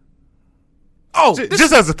time. Oh,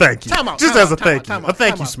 just as a thank you. Just as a thank you. A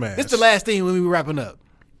thank you smash. This is the last thing when we were wrapping up.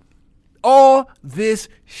 All this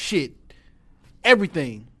shit,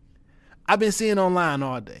 everything, I've been seeing online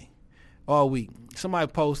all week.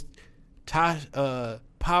 Somebody post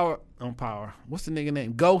Power. What's the nigga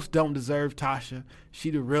name? Ghost don't deserve Tasha. She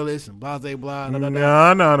the realest and blah blah blah.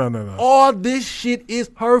 No. All this shit is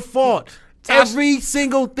her fault. Every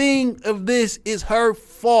single thing of this is her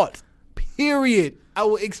fault. Period. I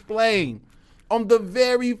will explain. On the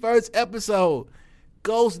very first episode,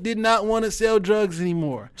 Ghost did not want to sell drugs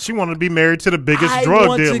anymore. She wanted to be married to the biggest drug dealer. I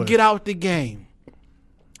want to get out the game.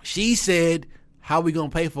 She said, how we gonna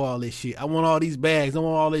pay for all this shit? I want all these bags. I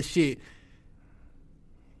want all this shit.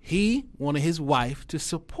 He wanted his wife to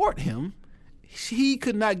support him. He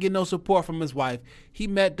could not get no support from his wife. He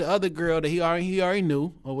met the other girl that he already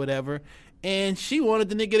knew or whatever, and she wanted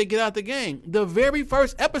the nigga to get out the game. The very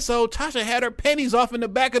first episode, Tasha had her pennies off in the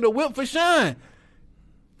back of the whip for Sean.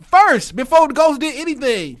 First, before the Ghost did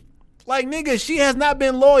anything. Like, nigga, she has not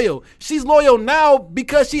been loyal. She's loyal now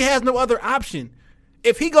because she has no other option.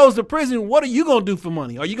 If he goes to prison, what are you going to do for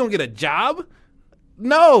money? Are you going to get a job?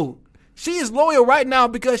 No. She is loyal right now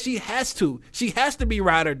because she has to. She has to be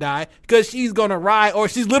ride or die because she's going to ride or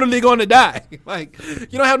she's literally going to die. Like,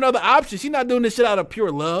 you don't have another option. She's not doing this shit out of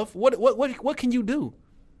pure love. What can you do?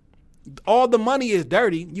 All the money is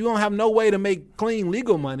dirty. You don't have no way to make clean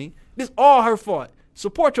legal money. This all her fault.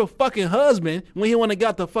 Support your fucking husband when he wouldn't have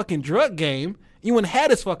got the fucking drug game. You wouldn't have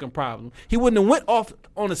had this fucking problem. He wouldn't have went off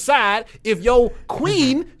on the side if your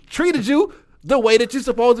queen treated you the way that you're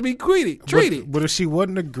supposed to be treated. But if she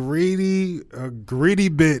wasn't a greedy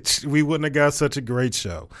bitch, we wouldn't have got such a great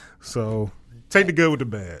show. So take the good with the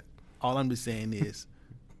bad. All I'm just saying is,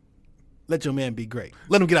 let your man be great.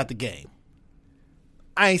 Let him get out the game.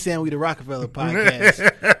 I ain't saying we the Rockefeller podcast.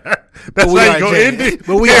 That's how you gonna end it.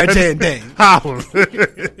 But we are Jan Dane. Holla.